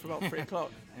 We set it for about 3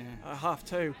 o'clock,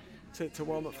 2:30 to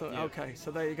warm up for. Yeah. Okay,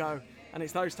 so there you go. And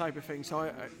it's those type of things.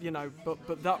 So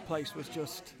but that place was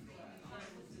just.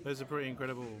 Those are pretty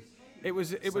incredible. It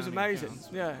was amazing. Accounts.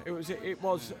 Yeah, it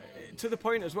was to the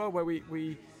point as well where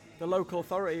we the local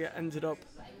authority ended up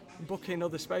booking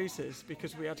other spaces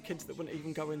because we had kids that wouldn't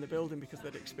even go in the building because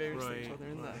they'd experienced things while they're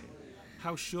in there.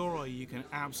 How sure are you can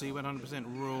absolutely 100%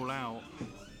 rule out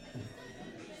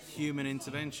human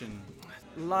intervention?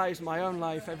 Lives, my own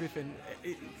life, everything.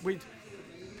 We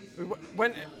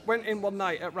went in one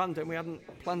night at random. We hadn't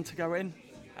planned to go in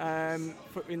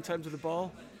in terms of the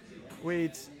ball.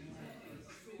 We'd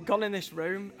gone in this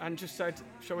room and just said,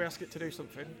 shall we ask it to do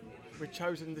something? We'd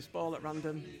chosen this ball at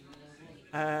random,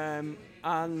 and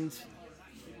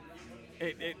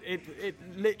it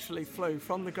literally flew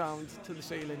from the ground to the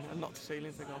ceiling and knocked the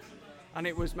ceiling thing off. And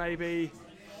it was maybe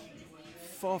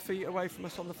 4 feet away from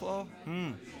us on the floor.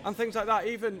 And things like that.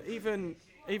 Even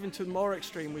to the more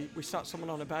extreme, we sat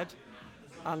someone on a bed,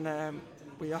 and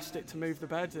we asked it to move the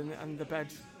bed, and the bed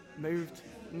moved.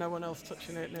 No one else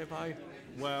touching it nearby.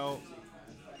 Well,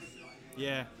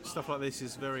 yeah, stuff like this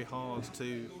is very hard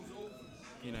to,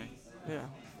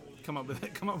 come up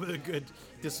with a good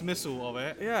dismissal of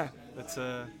it. Yeah. But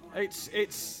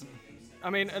It's. I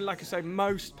mean, and like I say,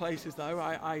 most places though,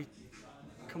 I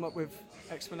come up with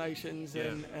explanations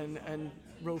and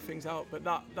rule things out. But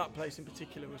that place in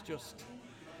particular was just.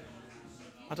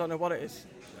 I don't know what it is.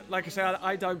 Like I say,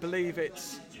 I don't believe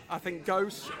it's. I think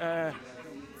ghosts.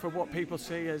 For what people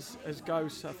see as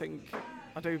ghosts, I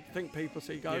do think people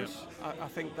see ghosts. I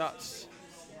think that's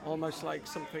almost like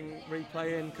something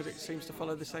replaying because it seems to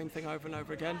follow the same thing over and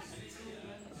over again.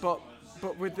 But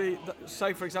with the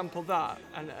say for example that,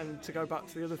 and to go back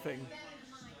to the other thing,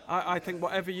 I think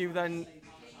whatever you then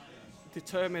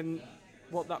determine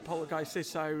what that poltergeist is.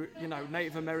 So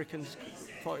Native Americans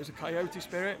thought it was a coyote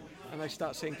spirit, and they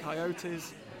start seeing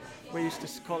coyotes. We used to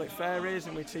call it fairies,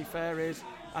 and we'd see fairies.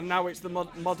 And now it's the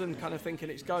modern kind of thinking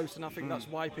it's ghosts, and I think that's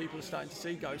why people are starting to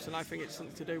see ghosts, and I think it's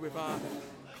something to do with our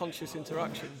conscious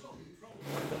interaction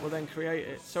that will then create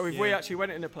it. So if we actually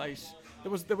went in a place,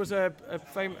 there was a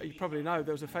famous, you probably know,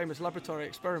 there was a famous laboratory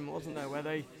experiment, wasn't there, where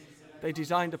they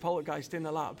designed a poltergeist in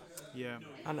the lab. Yeah.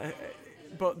 And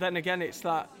but then again, it's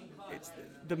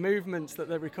the movements that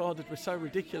they recorded were so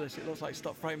ridiculous, it looks like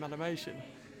stop frame animation,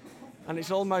 and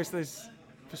it's almost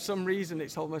for some reason,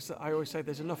 it's almost, I always say,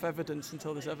 there's enough evidence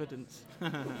until there's evidence.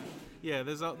 Yeah,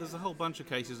 there's a whole bunch of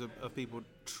cases of people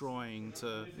trying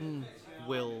to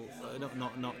will,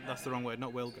 not that's the wrong word,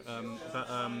 not will, but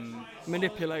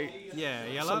manipulate.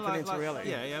 Yeah, something into reality.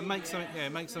 Yeah, make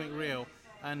something real,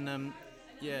 and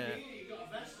Yeah,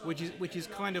 which is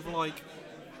kind of like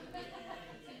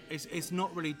it's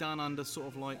not really done under sort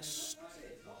of like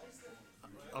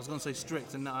I was going to say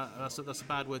strict, and that's a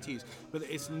bad word to use, but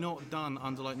it's not done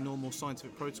under like normal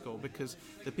scientific protocol, because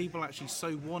the people actually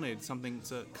so wanted something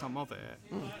to come of it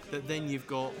that then you've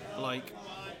got like,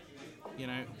 you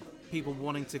know, people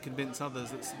wanting to convince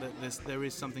others that there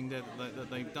is something there that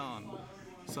they've done.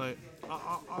 So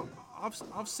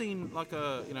I've seen like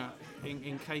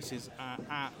in cases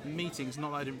at meetings,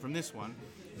 not that different from this one,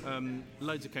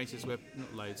 loads of cases where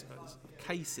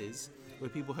cases where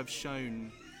people have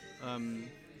shown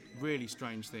really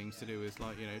strange things to do with,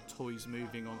 like, you know, toys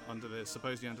moving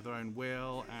supposedly under their own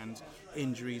will, and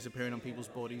injuries appearing on people's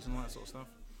bodies and all that sort of stuff.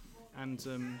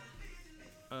 And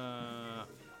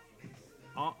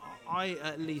I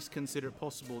at least consider it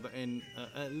possible that in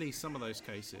at least some of those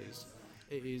cases,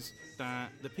 it is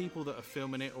that the people that are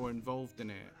filming it or involved in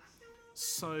it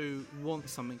so want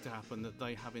something to happen that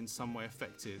they have in some way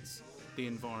affected the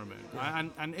environment. Yeah.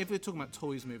 And if we're talking about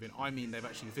toys moving, I mean they've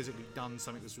actually physically done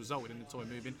something that's resulted in the toy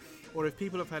moving. Or if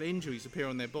people have had injuries appear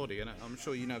on their body, and I'm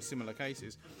sure you know of similar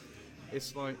cases,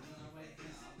 it's like,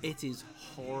 it is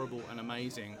horrible and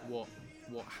amazing what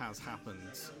has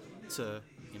happened to,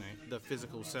 you know, the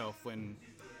physical self when,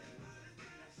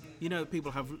 you know, people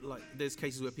have, like, there's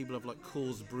cases where people have like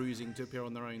caused bruising to appear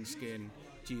on their own skin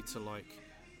due to like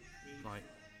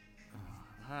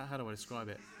how do I describe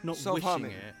it? Not self-harming.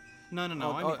 wishing it. No.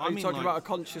 I mean talking like, about a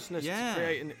consciousness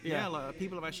creating. Yeah, like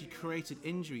people have actually created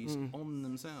injuries on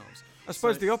themselves. I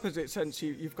suppose the opposite sense,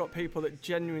 you've got people that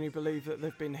genuinely believe that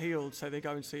they've been healed, so they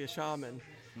go and see a shaman,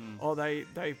 or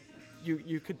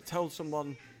you could tell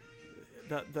someone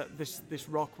that this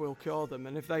rock will cure them,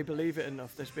 and if they believe it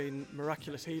enough, there's been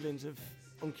miraculous healings of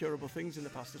uncurable things in the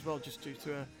past as well, just due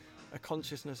to a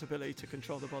consciousness ability to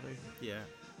control the body.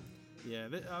 Yeah,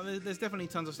 there's definitely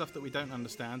tons of stuff that we don't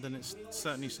understand, and it's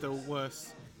certainly still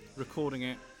worth recording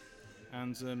it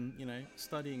and you know,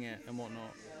 studying it and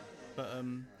whatnot. But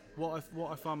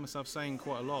what I find myself saying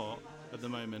quite a lot at the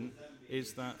moment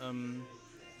is that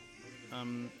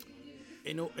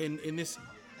in this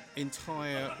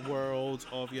entire world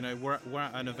of, you know, we're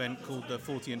at an event called the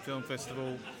Fortean Film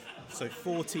Festival, so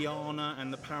Forteana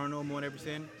and the paranormal and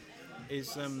everything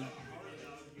is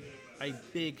a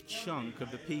big chunk of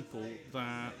the people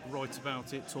that write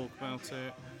about it, talk about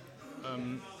it,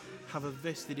 have a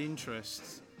vested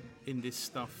interest in this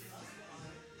stuff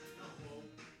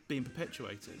being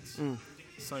perpetuated.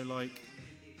 So, like,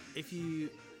 if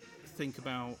you think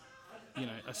about, you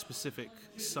know, a specific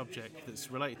subject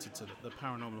that's related to the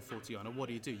paranormal of Forteana, what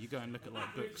do? You go and look at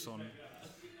like books on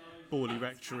Borley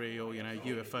Rectory or, you know,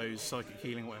 UFOs, psychic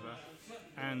healing, whatever,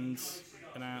 and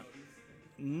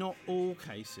not all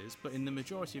cases, but in the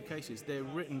majority of cases, they're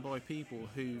written by people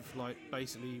who've like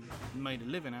basically made a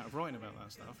living out of writing about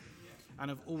that stuff, and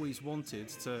have always wanted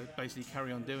to basically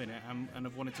carry on doing it, and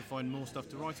have wanted to find more stuff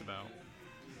to write about.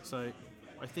 So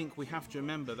I think we have to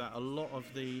remember that a lot of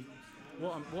the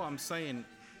what I'm saying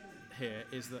here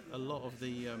is that a lot of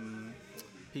the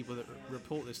people that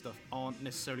report this stuff aren't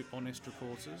necessarily honest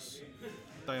reporters.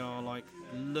 They are like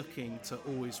looking to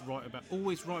always write about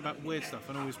weird stuff,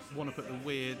 and always want to put a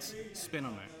weird spin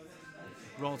on it,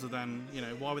 rather than, you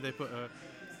know, why would they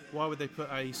put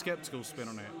a skeptical spin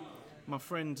on it? My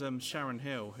friend Sharon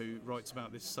Hill, who writes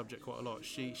about this subject quite a lot,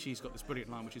 she's got this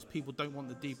brilliant line, which is, people don't want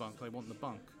the debunk, they want the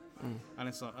bunk. And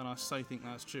it's like, and I so think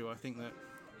that's true. I think that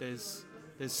there's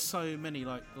so many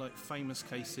like famous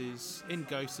cases in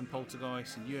ghosts and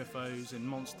poltergeists and UFOs and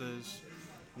monsters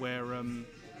where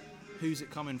who's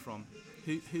it coming from?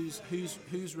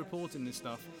 Who's reporting this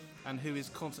stuff, and who is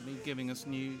constantly giving us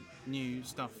new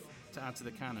stuff to add to the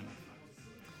canon?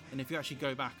 And if you actually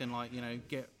go back and, like, you know,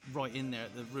 get right in there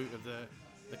at the root of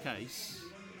the case,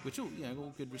 which all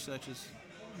good researchers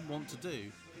want to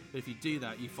do, but if you do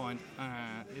that, you find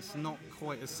it's not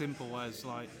quite as simple as,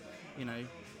 like, you know,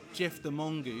 Jeff the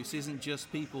Mongoose isn't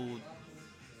just people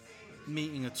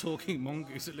meeting a talking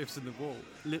mongoose that lives in the wall.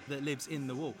 That lives in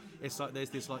the wall. It's like there's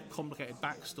this like complicated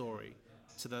backstory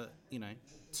to the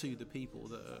people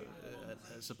that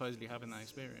are supposedly having that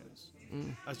experience.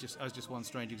 As just one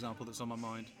strange example that's on my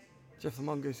mind. Jeff the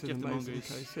Mongoose is an amazing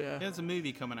case. Yeah, there's a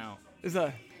movie coming out. Is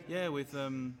there? Yeah, with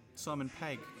Simon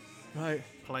Pegg. Right.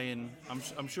 Playing.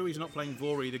 I'm sure he's not playing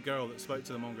Vori, the girl that spoke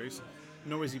to the mongoose,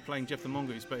 nor is he playing Jeff the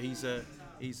Mongoose. But he's I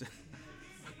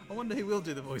wonder who will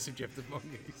do the voice of Jeff the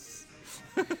Mongoose.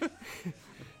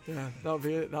 Yeah,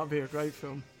 that'll be a great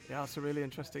film. Yeah, it's a really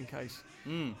interesting case.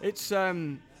 It's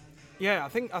I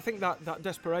think that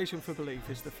desperation for belief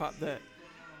is the fact that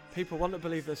people want to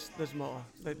believe there's more.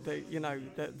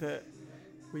 That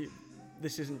we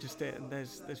this isn't just it, and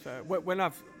there's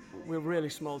we're a really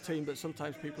small team, but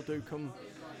sometimes people do come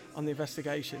on the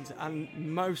investigations, and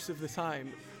most of the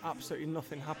time, absolutely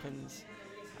nothing happens.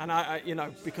 And I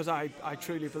because I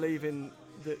truly believe in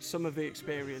that some of the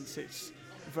experience, it's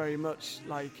very much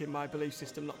like in my belief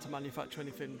system not to manufacture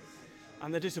anything,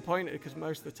 and they're disappointed because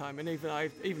most of the time, and I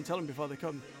even tell them before they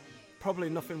come, probably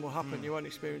nothing will happen. You won't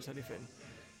experience anything.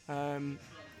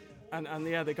 And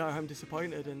they go home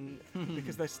disappointed, and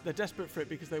because they're desperate for it,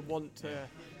 because they want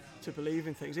to believe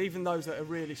in things. Even those that are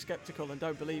really sceptical and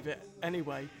don't believe it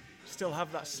anyway, still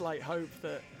have that slight hope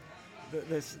that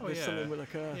there's something will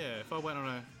occur. Yeah, if I went on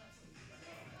a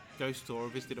ghost tour or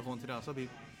visited a haunted house, I'd be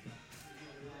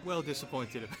well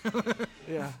disappointed.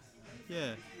 Yeah.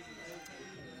 Yeah.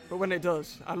 But when it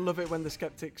does, I love it when the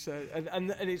skeptics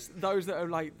and it's those that are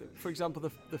like, for example,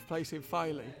 the place in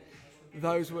Filey,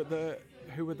 those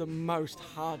who were the most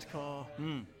hardcore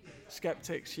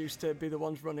skeptics used to be the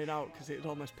ones running out because it would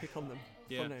almost pick on them.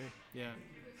 Yeah. Funny. Yeah.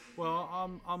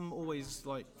 Well, I'm always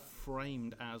like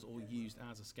framed as or used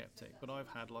as a skeptic, but I've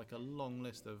had like a long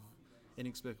list of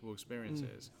inexplicable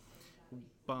experiences.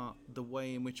 But the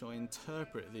way in which I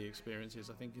interpret the experiences,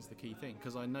 I think, is the key thing,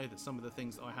 because I know that some of the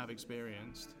things that I have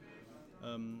experienced,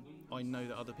 I know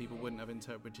that other people wouldn't have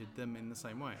interpreted them in the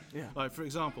same way. Yeah. Like, for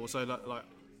example, so like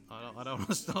I don't want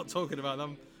to start talking about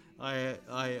them. I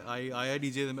only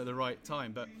do them at the right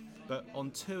time. But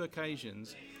on 2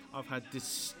 occasions, I've had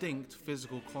distinct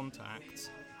physical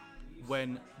contact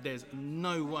when there's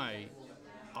no way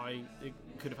I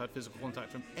could have had physical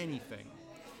contact from anything,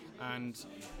 and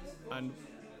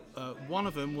one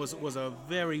of them was a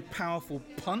very powerful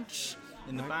punch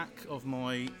in the back of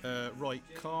my right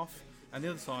calf, and the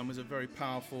other time was a very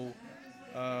powerful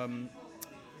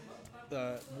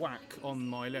whack on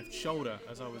my left shoulder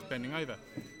as I was bending over.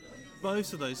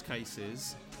 Both of those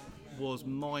cases was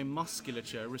my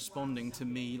musculature responding to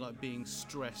me like being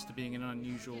stressed, being in an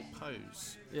unusual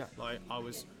pose. Yeah. Like I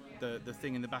was, the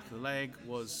thing in the back of the leg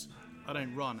was, I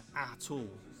don't run at all,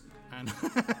 and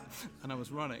and I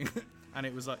was running, and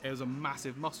it was a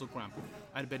massive muscle cramp,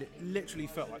 but it literally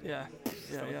felt like Yeah.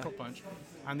 a prop punch.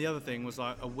 And the other thing was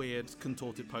like a weird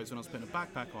contorted pose when I was putting a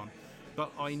backpack on.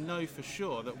 But I know for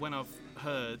sure that when I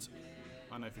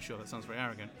know for sure that sounds very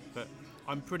arrogant, but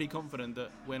I'm pretty confident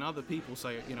that when other people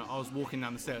say, I was walking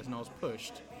down the stairs and I was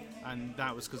pushed, and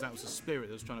that was because that was a spirit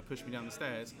that was trying to push me down the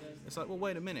stairs, it's like, well,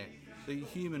 wait a minute, the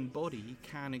human body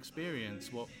can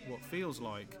experience what feels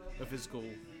like a physical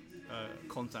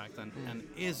contact and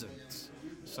isn't.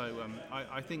 So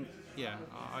I think,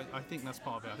 I think that's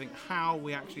part of it. I think how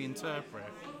we actually interpret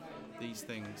these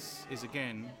things is,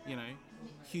 again,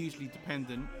 hugely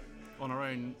dependent on our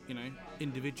own,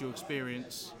 individual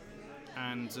experience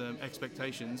and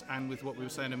expectations, and with what we were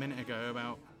saying a minute ago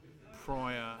about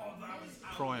prior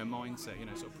mindset,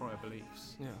 sort of prior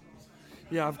beliefs.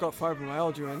 Yeah, I've got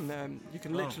fibromyalgia, and you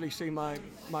can literally see my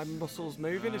muscles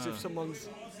moving as if someone's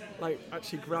like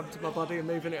actually grabbed my body and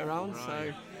moving it around.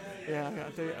 Right. So yeah,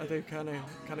 I do kind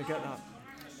of get that.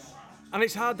 And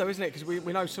it's hard though, isn't it? Because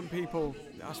we know some people.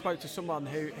 I spoke to someone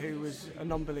who was a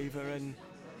non-believer and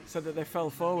said that they fell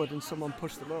forward and someone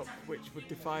pushed them up, which would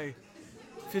defy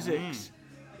physics.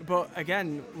 But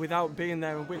again, without being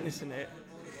there and witnessing it,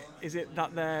 is it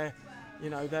that their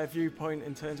viewpoint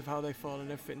in terms of how they fall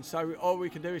and everything? So all we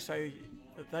can do is say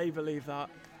that they believe that,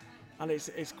 and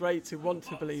it's great to want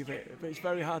to believe it, but it's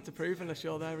very hard to prove unless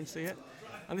you're there and see it.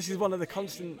 And this is one of the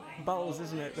constant battles,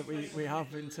 isn't it, that we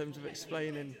have in terms of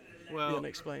explaining the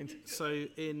unexplained. So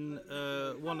in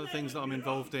one of the things that I'm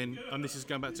involved in, and this is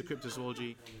going back to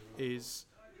cryptozoology, is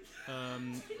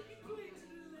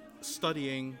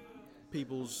studying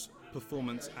people's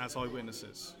performance as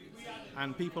eyewitnesses.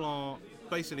 And people are,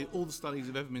 basically all the studies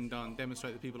that have ever been done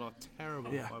demonstrate that people are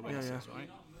terrible eyewitnesses, right?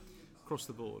 Across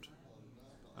the board.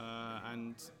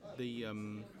 And the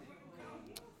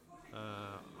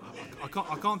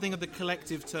I can't think of the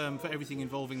collective term for everything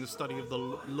involving the study of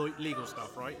the legal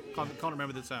stuff, right? Can't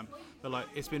remember the term, but like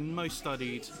it's been most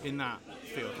studied in that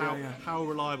field. How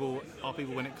reliable are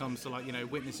people when it comes to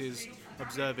witnesses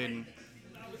observing,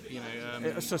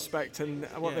 a suspect and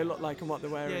what they look like and what they're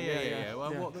wearing.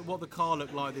 Well, what the car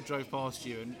looked like that drove past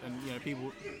you, and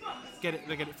people get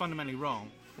it fundamentally wrong.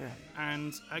 Yeah.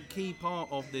 And a key part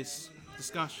of this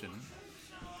discussion,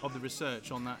 of the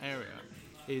research on that area,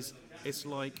 is it's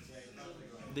like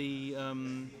the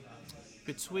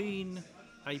between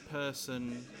a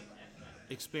person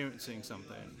experiencing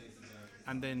something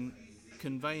and then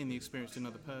conveying the experience to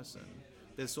another person,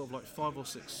 there's sort of like 5 or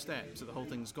 6 steps that the whole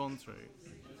thing's gone through,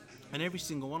 and every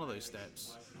single one of those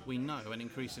steps we know and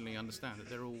increasingly understand that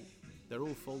they're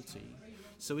all faulty.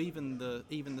 So even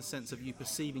the sense of you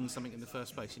perceiving something in the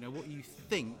first place, what you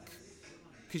think,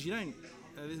 because you don't.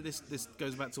 This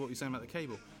goes back to what you're saying about the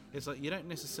cable. It's like you don't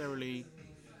necessarily.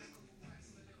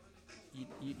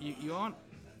 You aren't.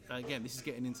 Again, this is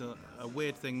getting into a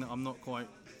weird thing that I'm not quite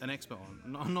an expert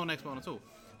on. I'm not an expert on at all.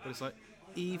 But it's like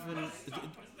even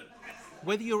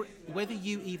whether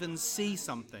you even see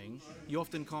something, you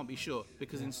often can't be sure,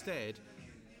 because instead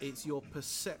it's your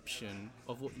perception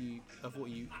of what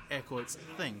you air quotes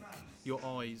think your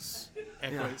eyes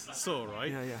air quotes saw,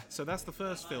 right? Yeah. So that's the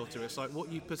first filter. It's like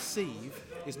what you perceive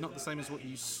is not the same as what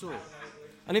you saw.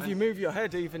 And if you move your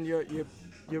head, even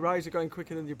your eyes are going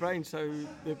quicker than your brain, so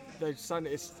the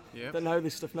scientists that know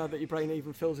this stuff know that your brain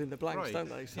even fills in the blanks, Right. don't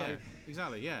they? So Yeah,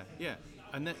 exactly. Yeah.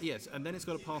 And then it's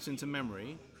got to pass into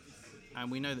memory,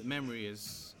 and we know that memory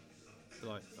is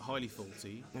like highly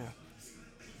faulty. yeah.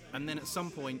 And then at some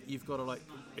point you've got to like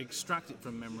extract it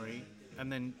from memory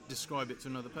and then describe it to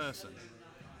another person.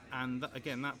 And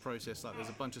that process, like there's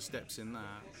a bunch of steps in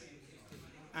that.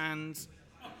 And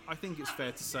I think it's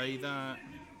fair to say that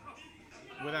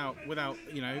without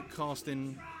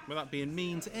being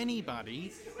mean to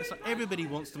anybody, it's like everybody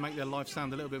wants to make their life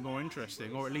sound a little bit more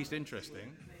interesting, or at least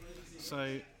interesting.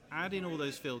 So add in all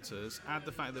those filters, add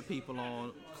the fact that people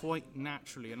are quite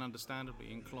naturally and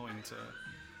understandably inclined to,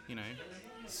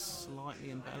 slightly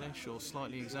embellish or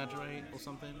slightly exaggerate or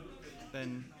something,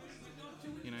 then,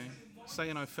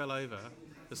 saying I fell over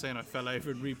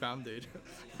and rebounded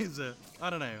is I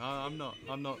don't know.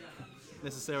 I'm not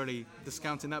necessarily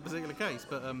discounting that particular case,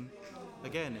 but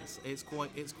again, it's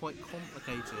quite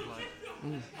complicated, like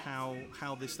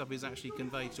how this stuff is actually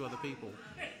conveyed to other people.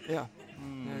 Yeah.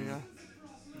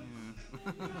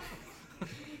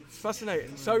 It's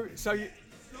fascinating. So you,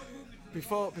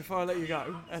 before I let you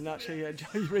go and actually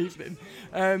enjoy your evening,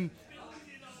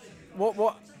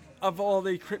 what of all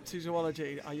the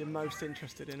cryptozoology are you most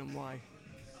interested in, and why?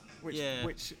 Which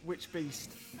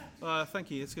beast? Thank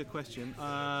you. It's a good question.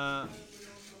 I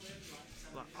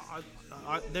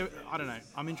don't know.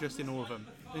 I'm interested in all of them.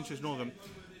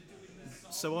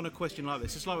 So on a question like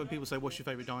this, it's like when people say, "What's your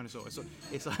favourite dinosaur?"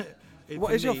 It's like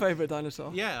What is your favourite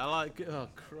dinosaur? Yeah, I like. Oh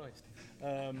Christ!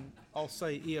 I'll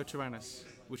say Eotyrannus,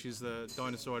 which is the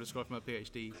dinosaur I described for my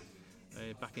PhD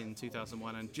back in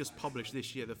 2001, and just published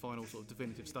this year the final sort of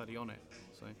definitive study on it.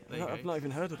 So there you go. I've not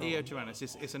even heard of that. Eotyrannus.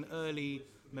 It's an early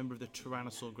member of the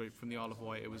Tyrannosaur group from the Isle of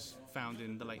Wight. It was found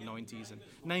in the late 90s and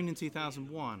named in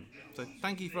 2001. So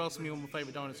thank you for asking me what my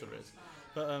favourite dinosaur is.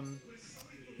 But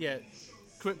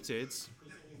cryptids,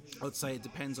 I'd say it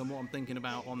depends on what I'm thinking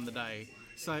about on the day.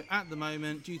 So at the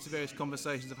moment, due to various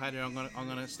conversations I've had here, I'm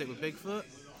gonna stick with Bigfoot,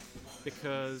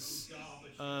 because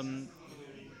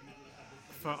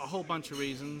for a whole bunch of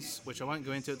reasons, which I won't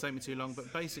go into, it'll take me too long,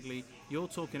 but basically you're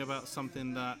talking about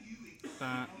something that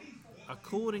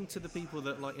according to the people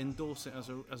that like endorse it as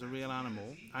a real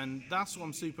animal, and that's what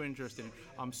I'm super interested in.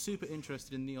 I'm super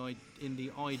interested in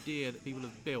the idea that people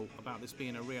have built about this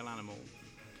being a real animal.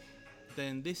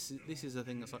 Then this is a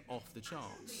thing that's like off the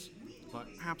charts, like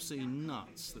absolutely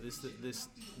nuts that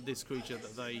this creature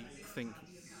that they think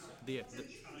that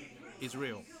is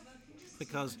real,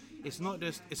 because it's not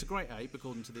just, it's a great ape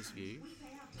according to this view,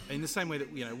 in the same way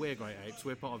that we're great apes,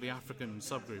 we're part of the African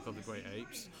subgroup of the great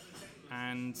apes,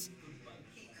 and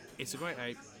it's a great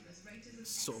ape,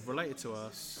 sort of related to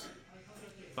us,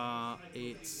 but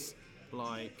it's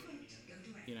like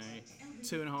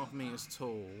 2.5 meters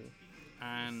tall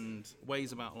and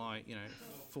weighs about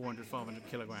 400-500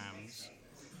 kilograms,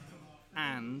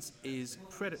 and is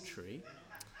predatory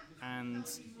and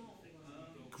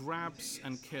grabs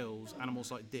and kills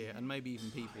animals like deer and maybe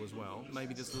even people as well.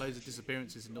 Maybe there's loads of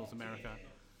disappearances in North America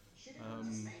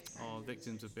are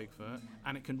victims of Bigfoot,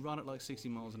 and it can run at like 60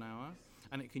 miles an hour,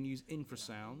 and it can use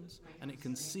infrasounds, and it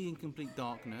can see in complete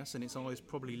darkness, and its eyes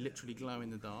probably literally glow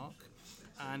in the dark,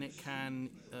 and it can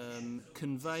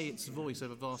convey its voice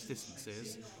over vast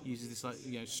distances, uses this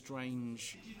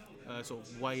strange sort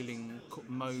of wailing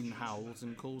moan howls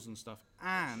and calls and stuff,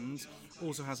 and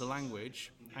also has a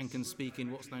language and can speak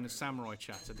in what's known as samurai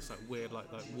chatter, this weird like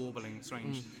warbling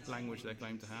strange language they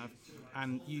claim to have,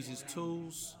 and uses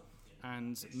tools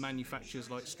and manufactures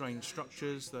strange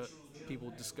structures that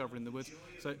people discover in the woods.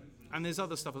 So, and there's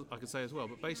other stuff I could say as well,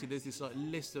 but basically there's this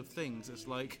list of things. It's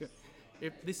like,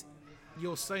 if this,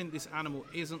 you're saying this animal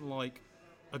isn't like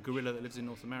a gorilla that lives in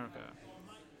North America,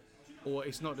 or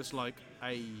it's not just like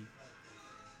a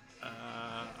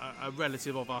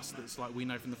relative of us that's we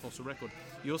know from the fossil record.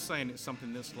 You're saying it's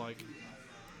something that's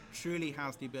truly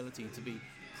has the ability to be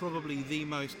probably the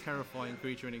most terrifying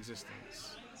creature in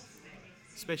existence.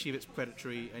 especially if it's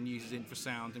predatory and uses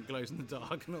infrasound and glows in the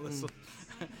dark and all this sort.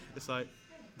 It's like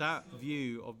that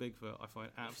view of Bigfoot I find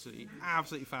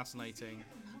absolutely fascinating,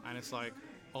 and it's like,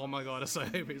 oh my god, I so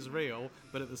hope it's real,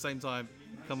 but at the same time,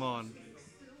 come on,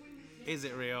 is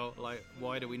it real? Like,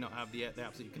 why do we not have the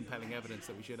absolutely compelling evidence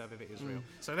that we should have if it is real?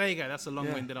 So there you go, that's a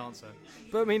long-winded answer.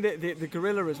 But I mean, the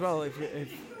gorilla as well,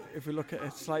 if we look at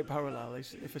a slight parallel,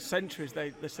 is if for centuries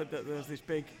they said that there was this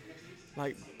big,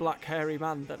 like, black hairy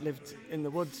man that lived in the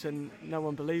woods, and no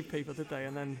one believed people, did they?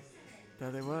 And then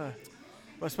there they were.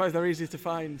 Well, I suppose they're easy to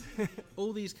find.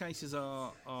 All these cases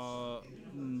are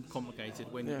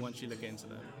complicated once you look into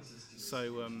them.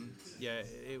 So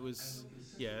it was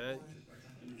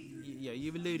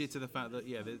you've alluded to the fact that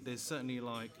there's certainly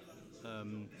like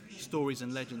stories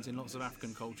and legends in lots of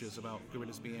African cultures about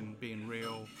gorillas being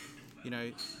real. You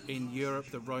know, in Europe,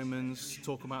 the Romans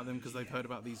talk about them because they've heard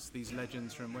about these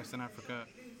legends from Western Africa.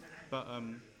 But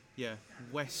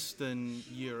Western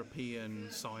European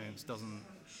science doesn't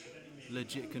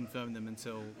legit confirm them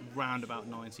until round about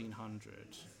 1900.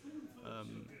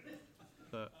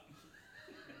 But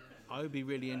I would be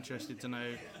really interested to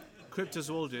know.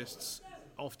 Cryptozoologists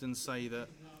often say that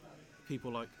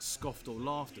people like scoffed or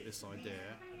laughed at this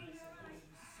idea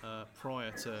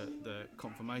prior to the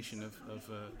confirmation of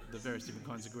the various different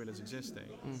kinds of gorillas existing.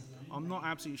 I'm not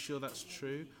absolutely sure that's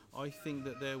true. I think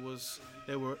that there was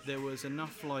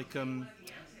enough like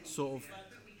sort of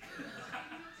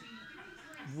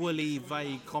woolly,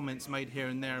 vague comments made here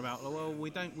and there about,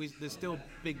 there's still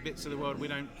big bits of the world we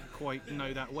don't quite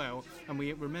know that well, and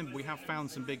we have found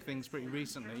some big things pretty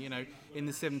recently. You know, in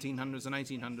the 1700s and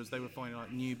 1800s, they were finding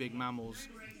like new big mammals,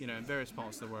 you know, in various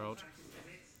parts of the world.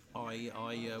 I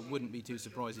wouldn't be too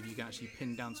surprised if you can actually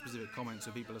pin down specific comments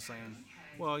where people are saying,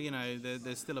 well, you know,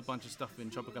 there's still a bunch of stuff in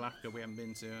tropical Africa we haven't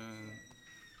been to.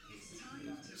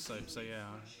 So yeah.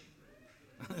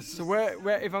 So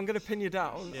where if I'm going to pin you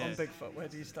down on Bigfoot, where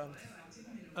do you stand?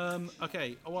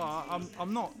 Okay, well,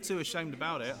 I'm not too ashamed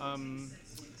about it. I'm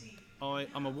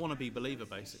a wannabe believer,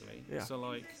 basically. Yeah. So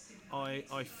like,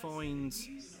 I find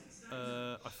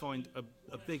a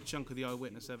big chunk of the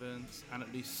eyewitness evidence and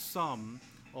at least some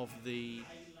of the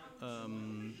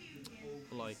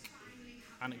like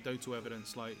anecdotal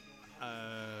evidence, like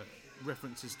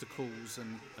references to calls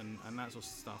and that sort of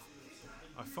stuff.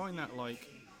 I find that like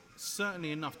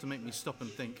certainly enough to make me stop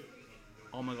and think,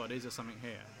 oh my god, is there something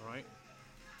here, right?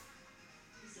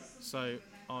 So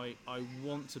I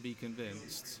want to be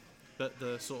convinced that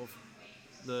the sort of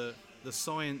the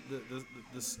science,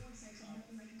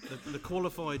 the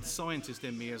qualified scientist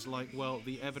in me is like, well,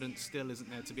 the evidence still isn't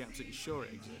there to be absolutely sure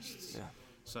it exists. Yeah.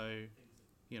 So,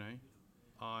 you know,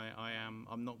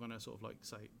 I'm not going to sort of like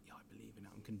say, yeah, I believe in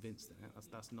it, I'm convinced in it.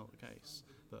 That's not the case.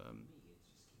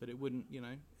 But it wouldn't, you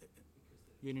know.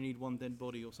 You only need one dead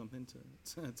body or something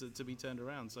to be turned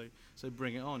around. So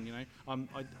bring it on. You know,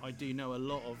 I do know a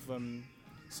lot of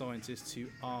scientists who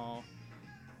are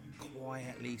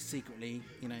quietly, secretly,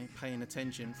 you know, paying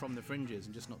attention from the fringes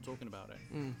and just not talking about it.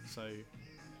 So,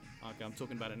 okay, I'm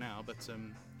talking about it now, but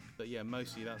yeah,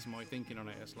 mostly that's my thinking on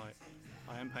it. It's like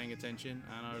I am paying attention,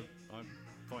 and I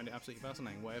find it absolutely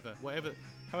fascinating.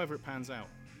 However it pans out.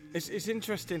 It's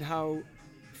interesting how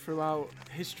throughout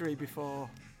history before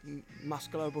mass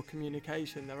global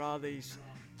communication, there are these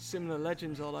similar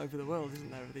legends all over the world,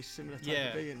 isn't there? These similar type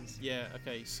of beings. Yeah.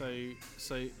 Okay. So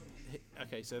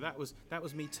that was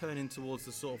me turning towards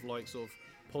the sort of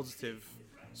positive,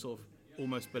 sort of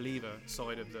almost believer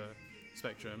side of the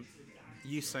spectrum.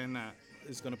 You saying that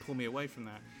is going to pull me away from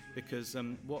that, because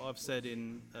what I've said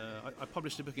I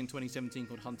published a book in 2017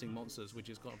 called Hunting Monsters, which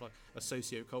is kind of like a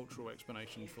socio-cultural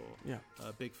explanation for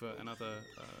Bigfoot and other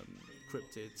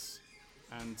cryptids.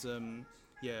 And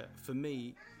for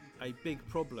me, a big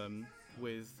problem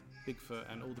with Bigfoot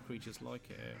and all the creatures like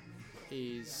it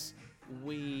is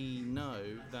we know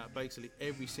that basically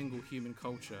every single human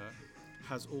culture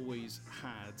has always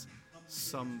had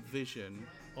some vision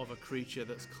of a creature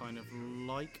that's kind of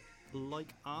like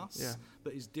us,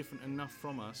 but is different enough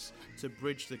from us to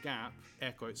bridge the gap,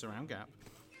 air quotes around gap,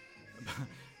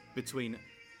 between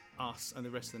us and the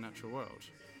rest of the natural world.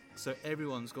 So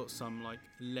everyone's got some like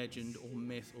legend or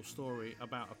myth or story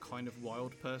about a kind of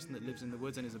wild person that lives in the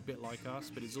woods and is a bit like us,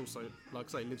 but is also,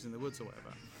 like I say, lives in the woods or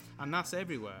whatever. And that's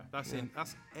everywhere. That's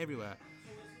everywhere.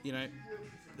 You know,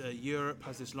 Europe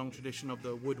has this long tradition of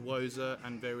the woodwozer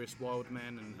and various wild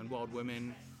men and wild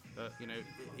women. You know,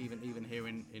 even here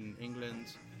in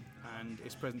England, and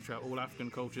it's present throughout all African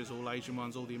cultures, all Asian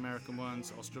ones, all the American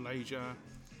ones, Australasia.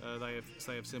 They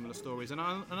have similar stories, and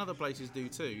other places do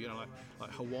too. You know,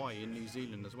 like Hawaii and New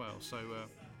Zealand as well.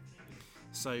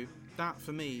 So that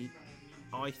for me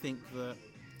I think that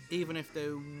even if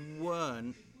there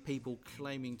weren't people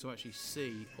claiming to actually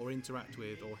see or interact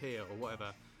with or hear or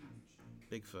whatever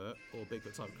Bigfoot or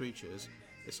Bigfoot type creatures,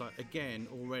 it's like, again,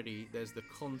 already there's the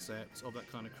concept of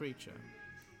that kind of creature.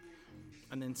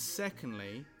 And then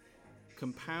secondly,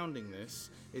 compounding this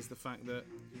is the fact that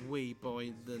we,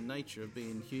 by the nature of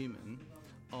being human,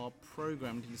 are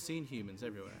programmed into seeing humans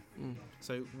everywhere.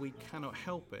 So we cannot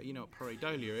help it. You know what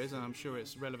pareidolia is, and I'm sure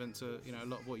it's relevant to a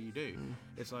lot of what you do.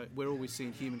 It's like we're always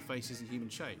seeing human faces and human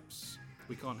shapes.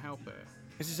 We can't help it.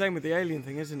 It's the same with the alien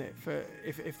thing, isn't it? For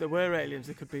if there were aliens,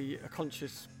 there could be a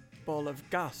conscious ball of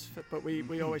gas, but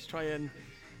we always try and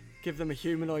give them a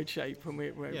humanoid shape when we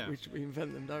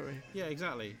invent them, don't we? Yeah,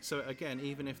 exactly. So again,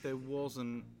 even if there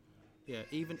wasn't,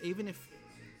 even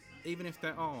if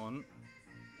there aren't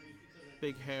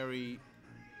big, hairy,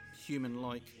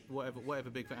 human-like,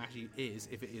 whatever Bigfoot actually is,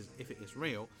 if it is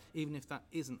real, even if that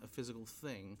isn't a physical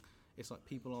thing, it's like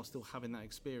people are still having that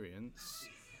experience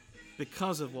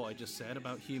because of what I just said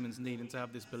about humans needing to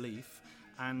have this belief,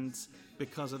 and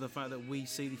because of the fact that we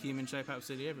see the human shape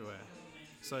absolutely everywhere.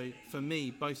 So for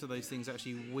me, both of those things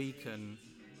actually weaken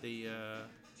the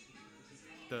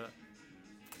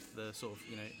sort of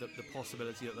the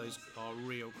possibility that those are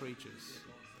real creatures.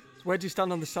 So where do you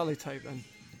stand on the Sally tape then?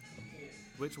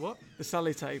 Which what? The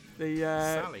Sally tape.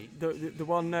 Sally? The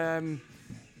one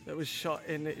that was shot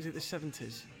in, is it the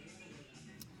 70s?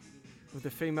 With the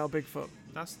female Bigfoot.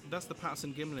 That's the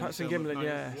Patterson Gimlin. Patterson Gimlin,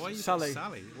 yeah. Why are you Sally.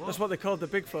 Sally? What? That's what they called the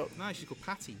Bigfoot. No, she's called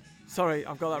Patty. Sorry,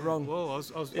 I've got that wrong. Whoa, I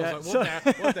was like, Yeah,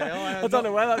 what the hell? I don't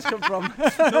know where that's come from.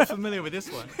 Not familiar with this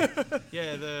one.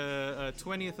 Yeah, the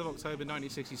 20th of October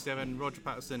 1967, Roger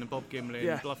Patterson and Bob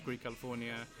Gimlin, Bluff Creek,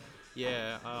 California.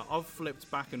 Yeah, I've flipped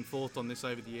back and forth on this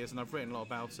over the years, and I've written a lot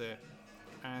about it.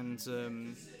 And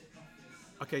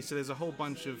okay, so there's a whole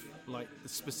bunch of like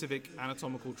specific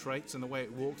anatomical traits and the way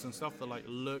it walks and stuff that like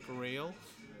look real.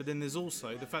 But then there's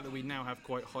also the fact that we now have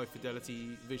quite high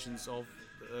fidelity visions of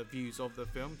views of the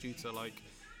film due to like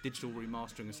digital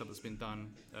remastering and stuff that's been done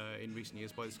in recent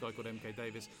years by this guy called M.K.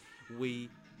 Davis. You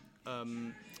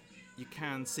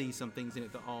can see some things in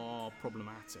it that are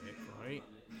problematic, right?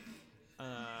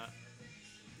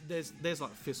 There's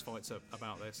like fistfights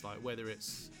about this, like whether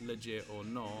it's legit or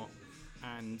not,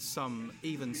 and some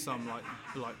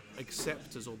like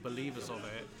acceptors or believers of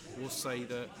it will say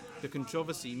that the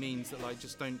controversy means that like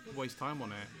just don't waste time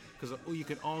on it, because you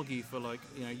can argue for like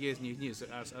years and years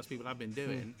as people have been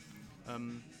doing,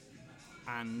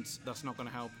 and that's not going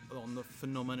to help on the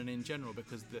phenomenon in general,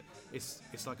 because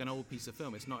it's like an old piece of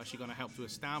film. It's not actually going to help to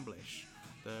establish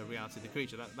the reality of the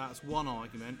creature. That's one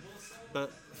argument.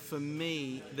 But for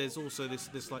me, there's also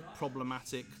this like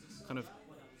problematic kind of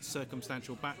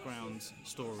circumstantial background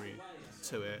story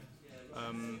to it.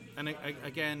 And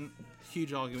again,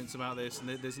 huge arguments about this, and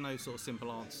there's no sort of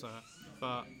simple answer.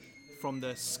 But from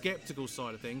the skeptical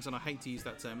side of things, and I hate to use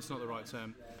that term, it's not the right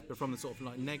term, but from the sort of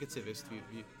like negativist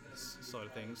view side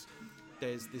of things,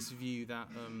 there's this view that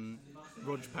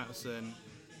Roger Patterson,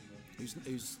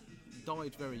 who's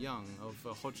died very young of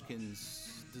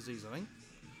Hodgkin's disease, I think.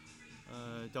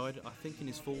 Died, I think, in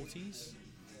his 40s.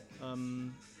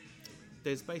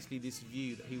 There's basically this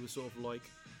view that he was sort of like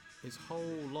his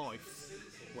whole life,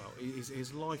 well,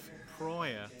 his life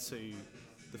prior to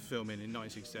the filming in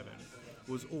 1967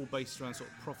 was all based around sort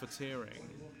of profiteering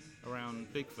around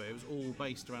Bigfoot. It was all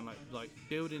based around like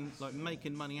building, like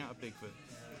making money out of Bigfoot,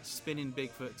 spinning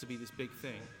Bigfoot to be this big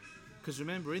thing. Because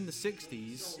remember, in the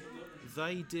 60s,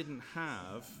 they didn't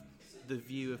have the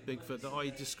view of Bigfoot that I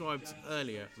described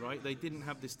earlier, right? They didn't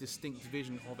have this distinct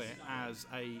vision of it as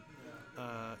a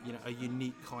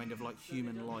unique kind of like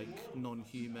human-like,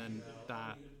 non-human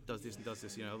that does this and does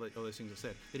this, all those things I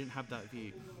said. They didn't have that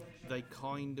view. They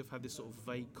kind of had this sort of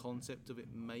vague concept of it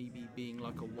maybe being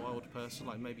like a wild person,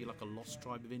 like maybe like a lost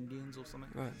tribe of Indians or something,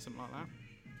 something like that.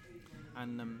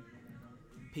 And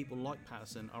people like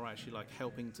Patterson are actually like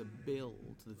helping to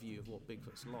build the view of what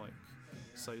Bigfoot's like.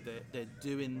 So they're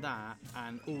doing that,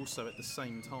 and also at the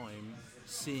same time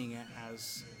seeing it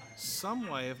as some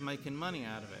way of making money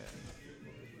out of it.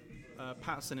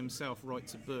 Patterson himself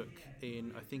writes a book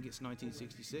in, I think it's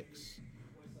 1966,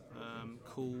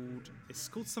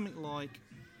 called something like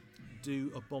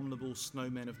 "Do Abominable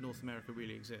Snowmen of North America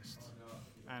Really Exist?"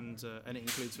 And it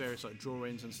includes various like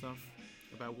drawings and stuff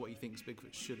about what he thinks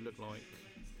Bigfoot should look like.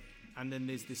 And then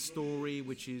there's this story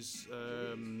which is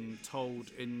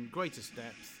told in greatest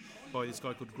depth by this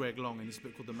guy called Greg Long in this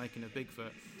book called The Making of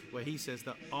Bigfoot, where he says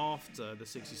that after the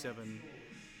 67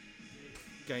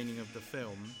 gaining of the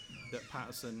film, that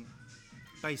Patterson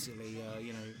basically,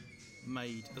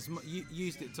 made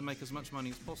used it to make as much money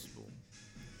as possible.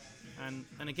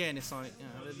 And again, it's like,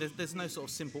 there's no sort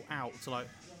of simple out to like,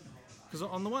 because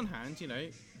on the one hand,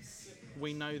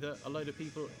 we know that a load of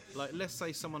people, like, let's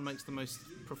say someone makes the most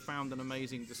profound and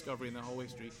amazing discovery in the whole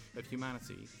history of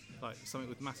humanity, like something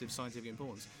with massive scientific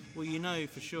importance. Well, you know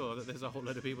for sure that there's a whole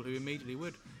load of people who immediately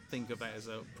would think of that as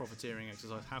a profiteering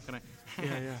exercise. How can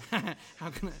I,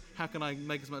 how can I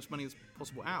make as much money as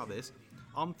possible out of this?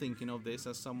 I'm thinking of this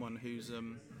as someone who's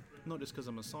not just because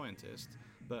I'm a scientist,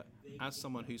 but as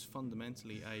someone who's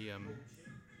fundamentally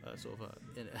a sort of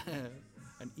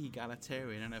an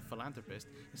egalitarian and a philanthropist.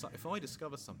 It's like, if I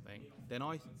discover something, then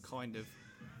I kind of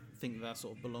think that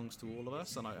sort of belongs to all of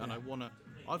us, and I want to.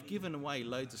 I've given away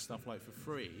loads of stuff like for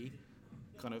free,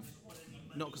 kind of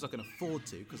not because I can afford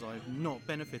to, because I've not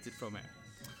benefited from it,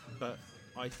 but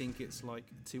I think it's like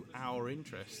to our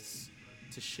interests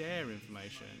to share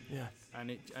information. Yeah.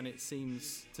 And it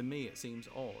seems to me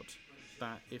odd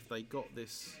that if they got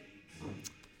this,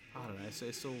 I don't know. So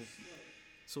it's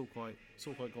all quite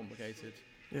complicated.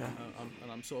 Yeah.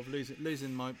 And I'm sort of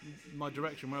losing my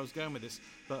direction where I was going with this.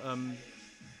 But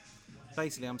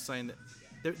basically, I'm saying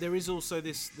that there is also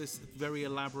this very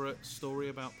elaborate story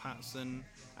about Patterson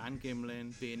and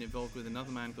Gimlin being involved with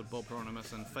another man called Bob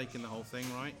Hieronymus and faking the whole thing,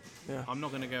 right? Yeah. I'm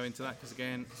not going to go into that because,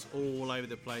 again, it's all over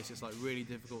the place. It's like really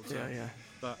difficult to... Yeah.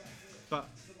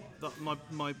 But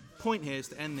my point here is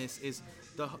to end this is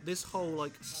this whole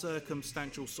like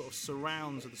circumstantial sort of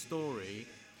surrounds of the story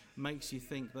makes you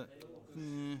think that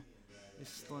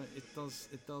it's like it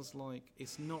does like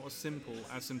it's not as simple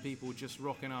as some people just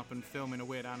rocking up and filming a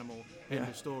weird animal. End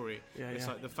of story. It's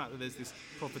like the fact that there's this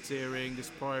profiteering, this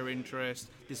prior interest,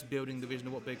 this building the vision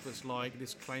of what Bigfoot's like,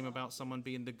 this claim about someone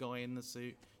being the guy in the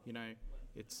suit.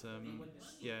 It's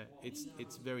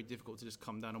it's very difficult to just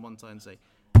come down on one side and say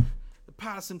the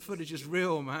Patterson footage is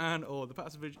real, man, or the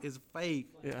Patterson footage is fake.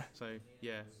 Yeah. So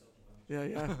yeah.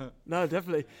 No,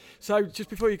 definitely. So just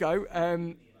before you go,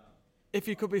 if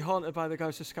you could be haunted by the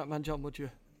ghost of Scatman John, would you?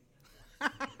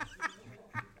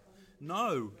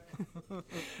 No.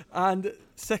 And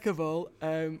second of all,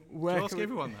 where Do you ask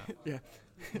everyone that?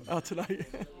 Yeah. Tonight.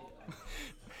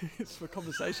 It's for a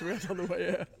conversation we had on the way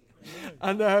here.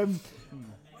 And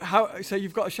so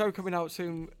you've got a show coming out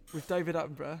soon with David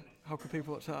Attenborough. How can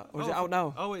people watch that? Or is it out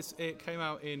now? Oh, it came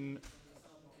out in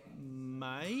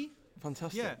May.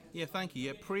 Fantastic. Yeah. Thank you.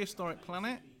 Yeah, Prehistoric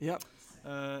Planet. Yep.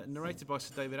 Narrated by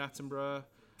Sir David Attenborough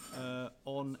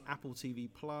on Apple TV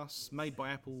Plus, made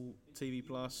by Apple TV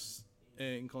Plus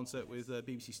in concert with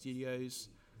BBC Studios,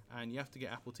 and you have to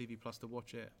get Apple TV Plus to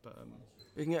watch it. But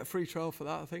you can get a free trial for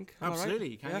that, I think. Absolutely,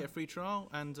 you can get a free trial,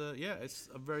 and I'm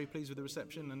very pleased with the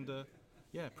reception. And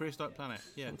Prehistoric Planet.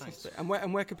 Yeah, fantastic. thanks.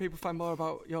 And where can people find more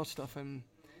about your stuff and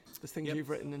the things you've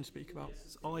written and speak about?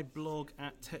 So I blog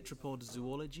at Tetrapod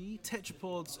Zoology.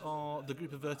 Tetrapods are the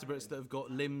group of vertebrates that have got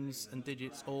limbs and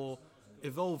digits, or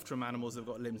evolved from animals that have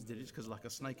got limbs and digits, because like a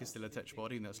snake is still a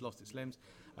tetrapod even though it's lost its limbs.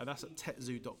 That's at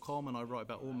tetzoo.com, and I write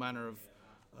about all manner of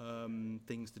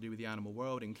things to do with the animal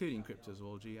world, including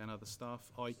cryptozoology and other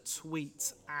stuff. I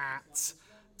tweet at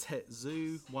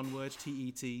Tetzoo, one word,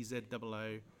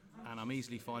 TETZOO, and I'm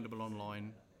easily findable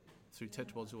online through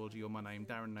Tetrapod Zoology or my name,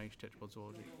 Darren Naish, Tetrapod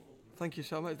Zoology. Thank you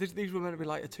so much. These were meant to be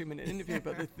like a 2-minute interview,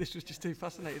 but this was just too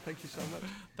fascinating. Thank you so much.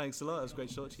 Thanks a lot. It was great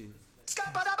to talk to you.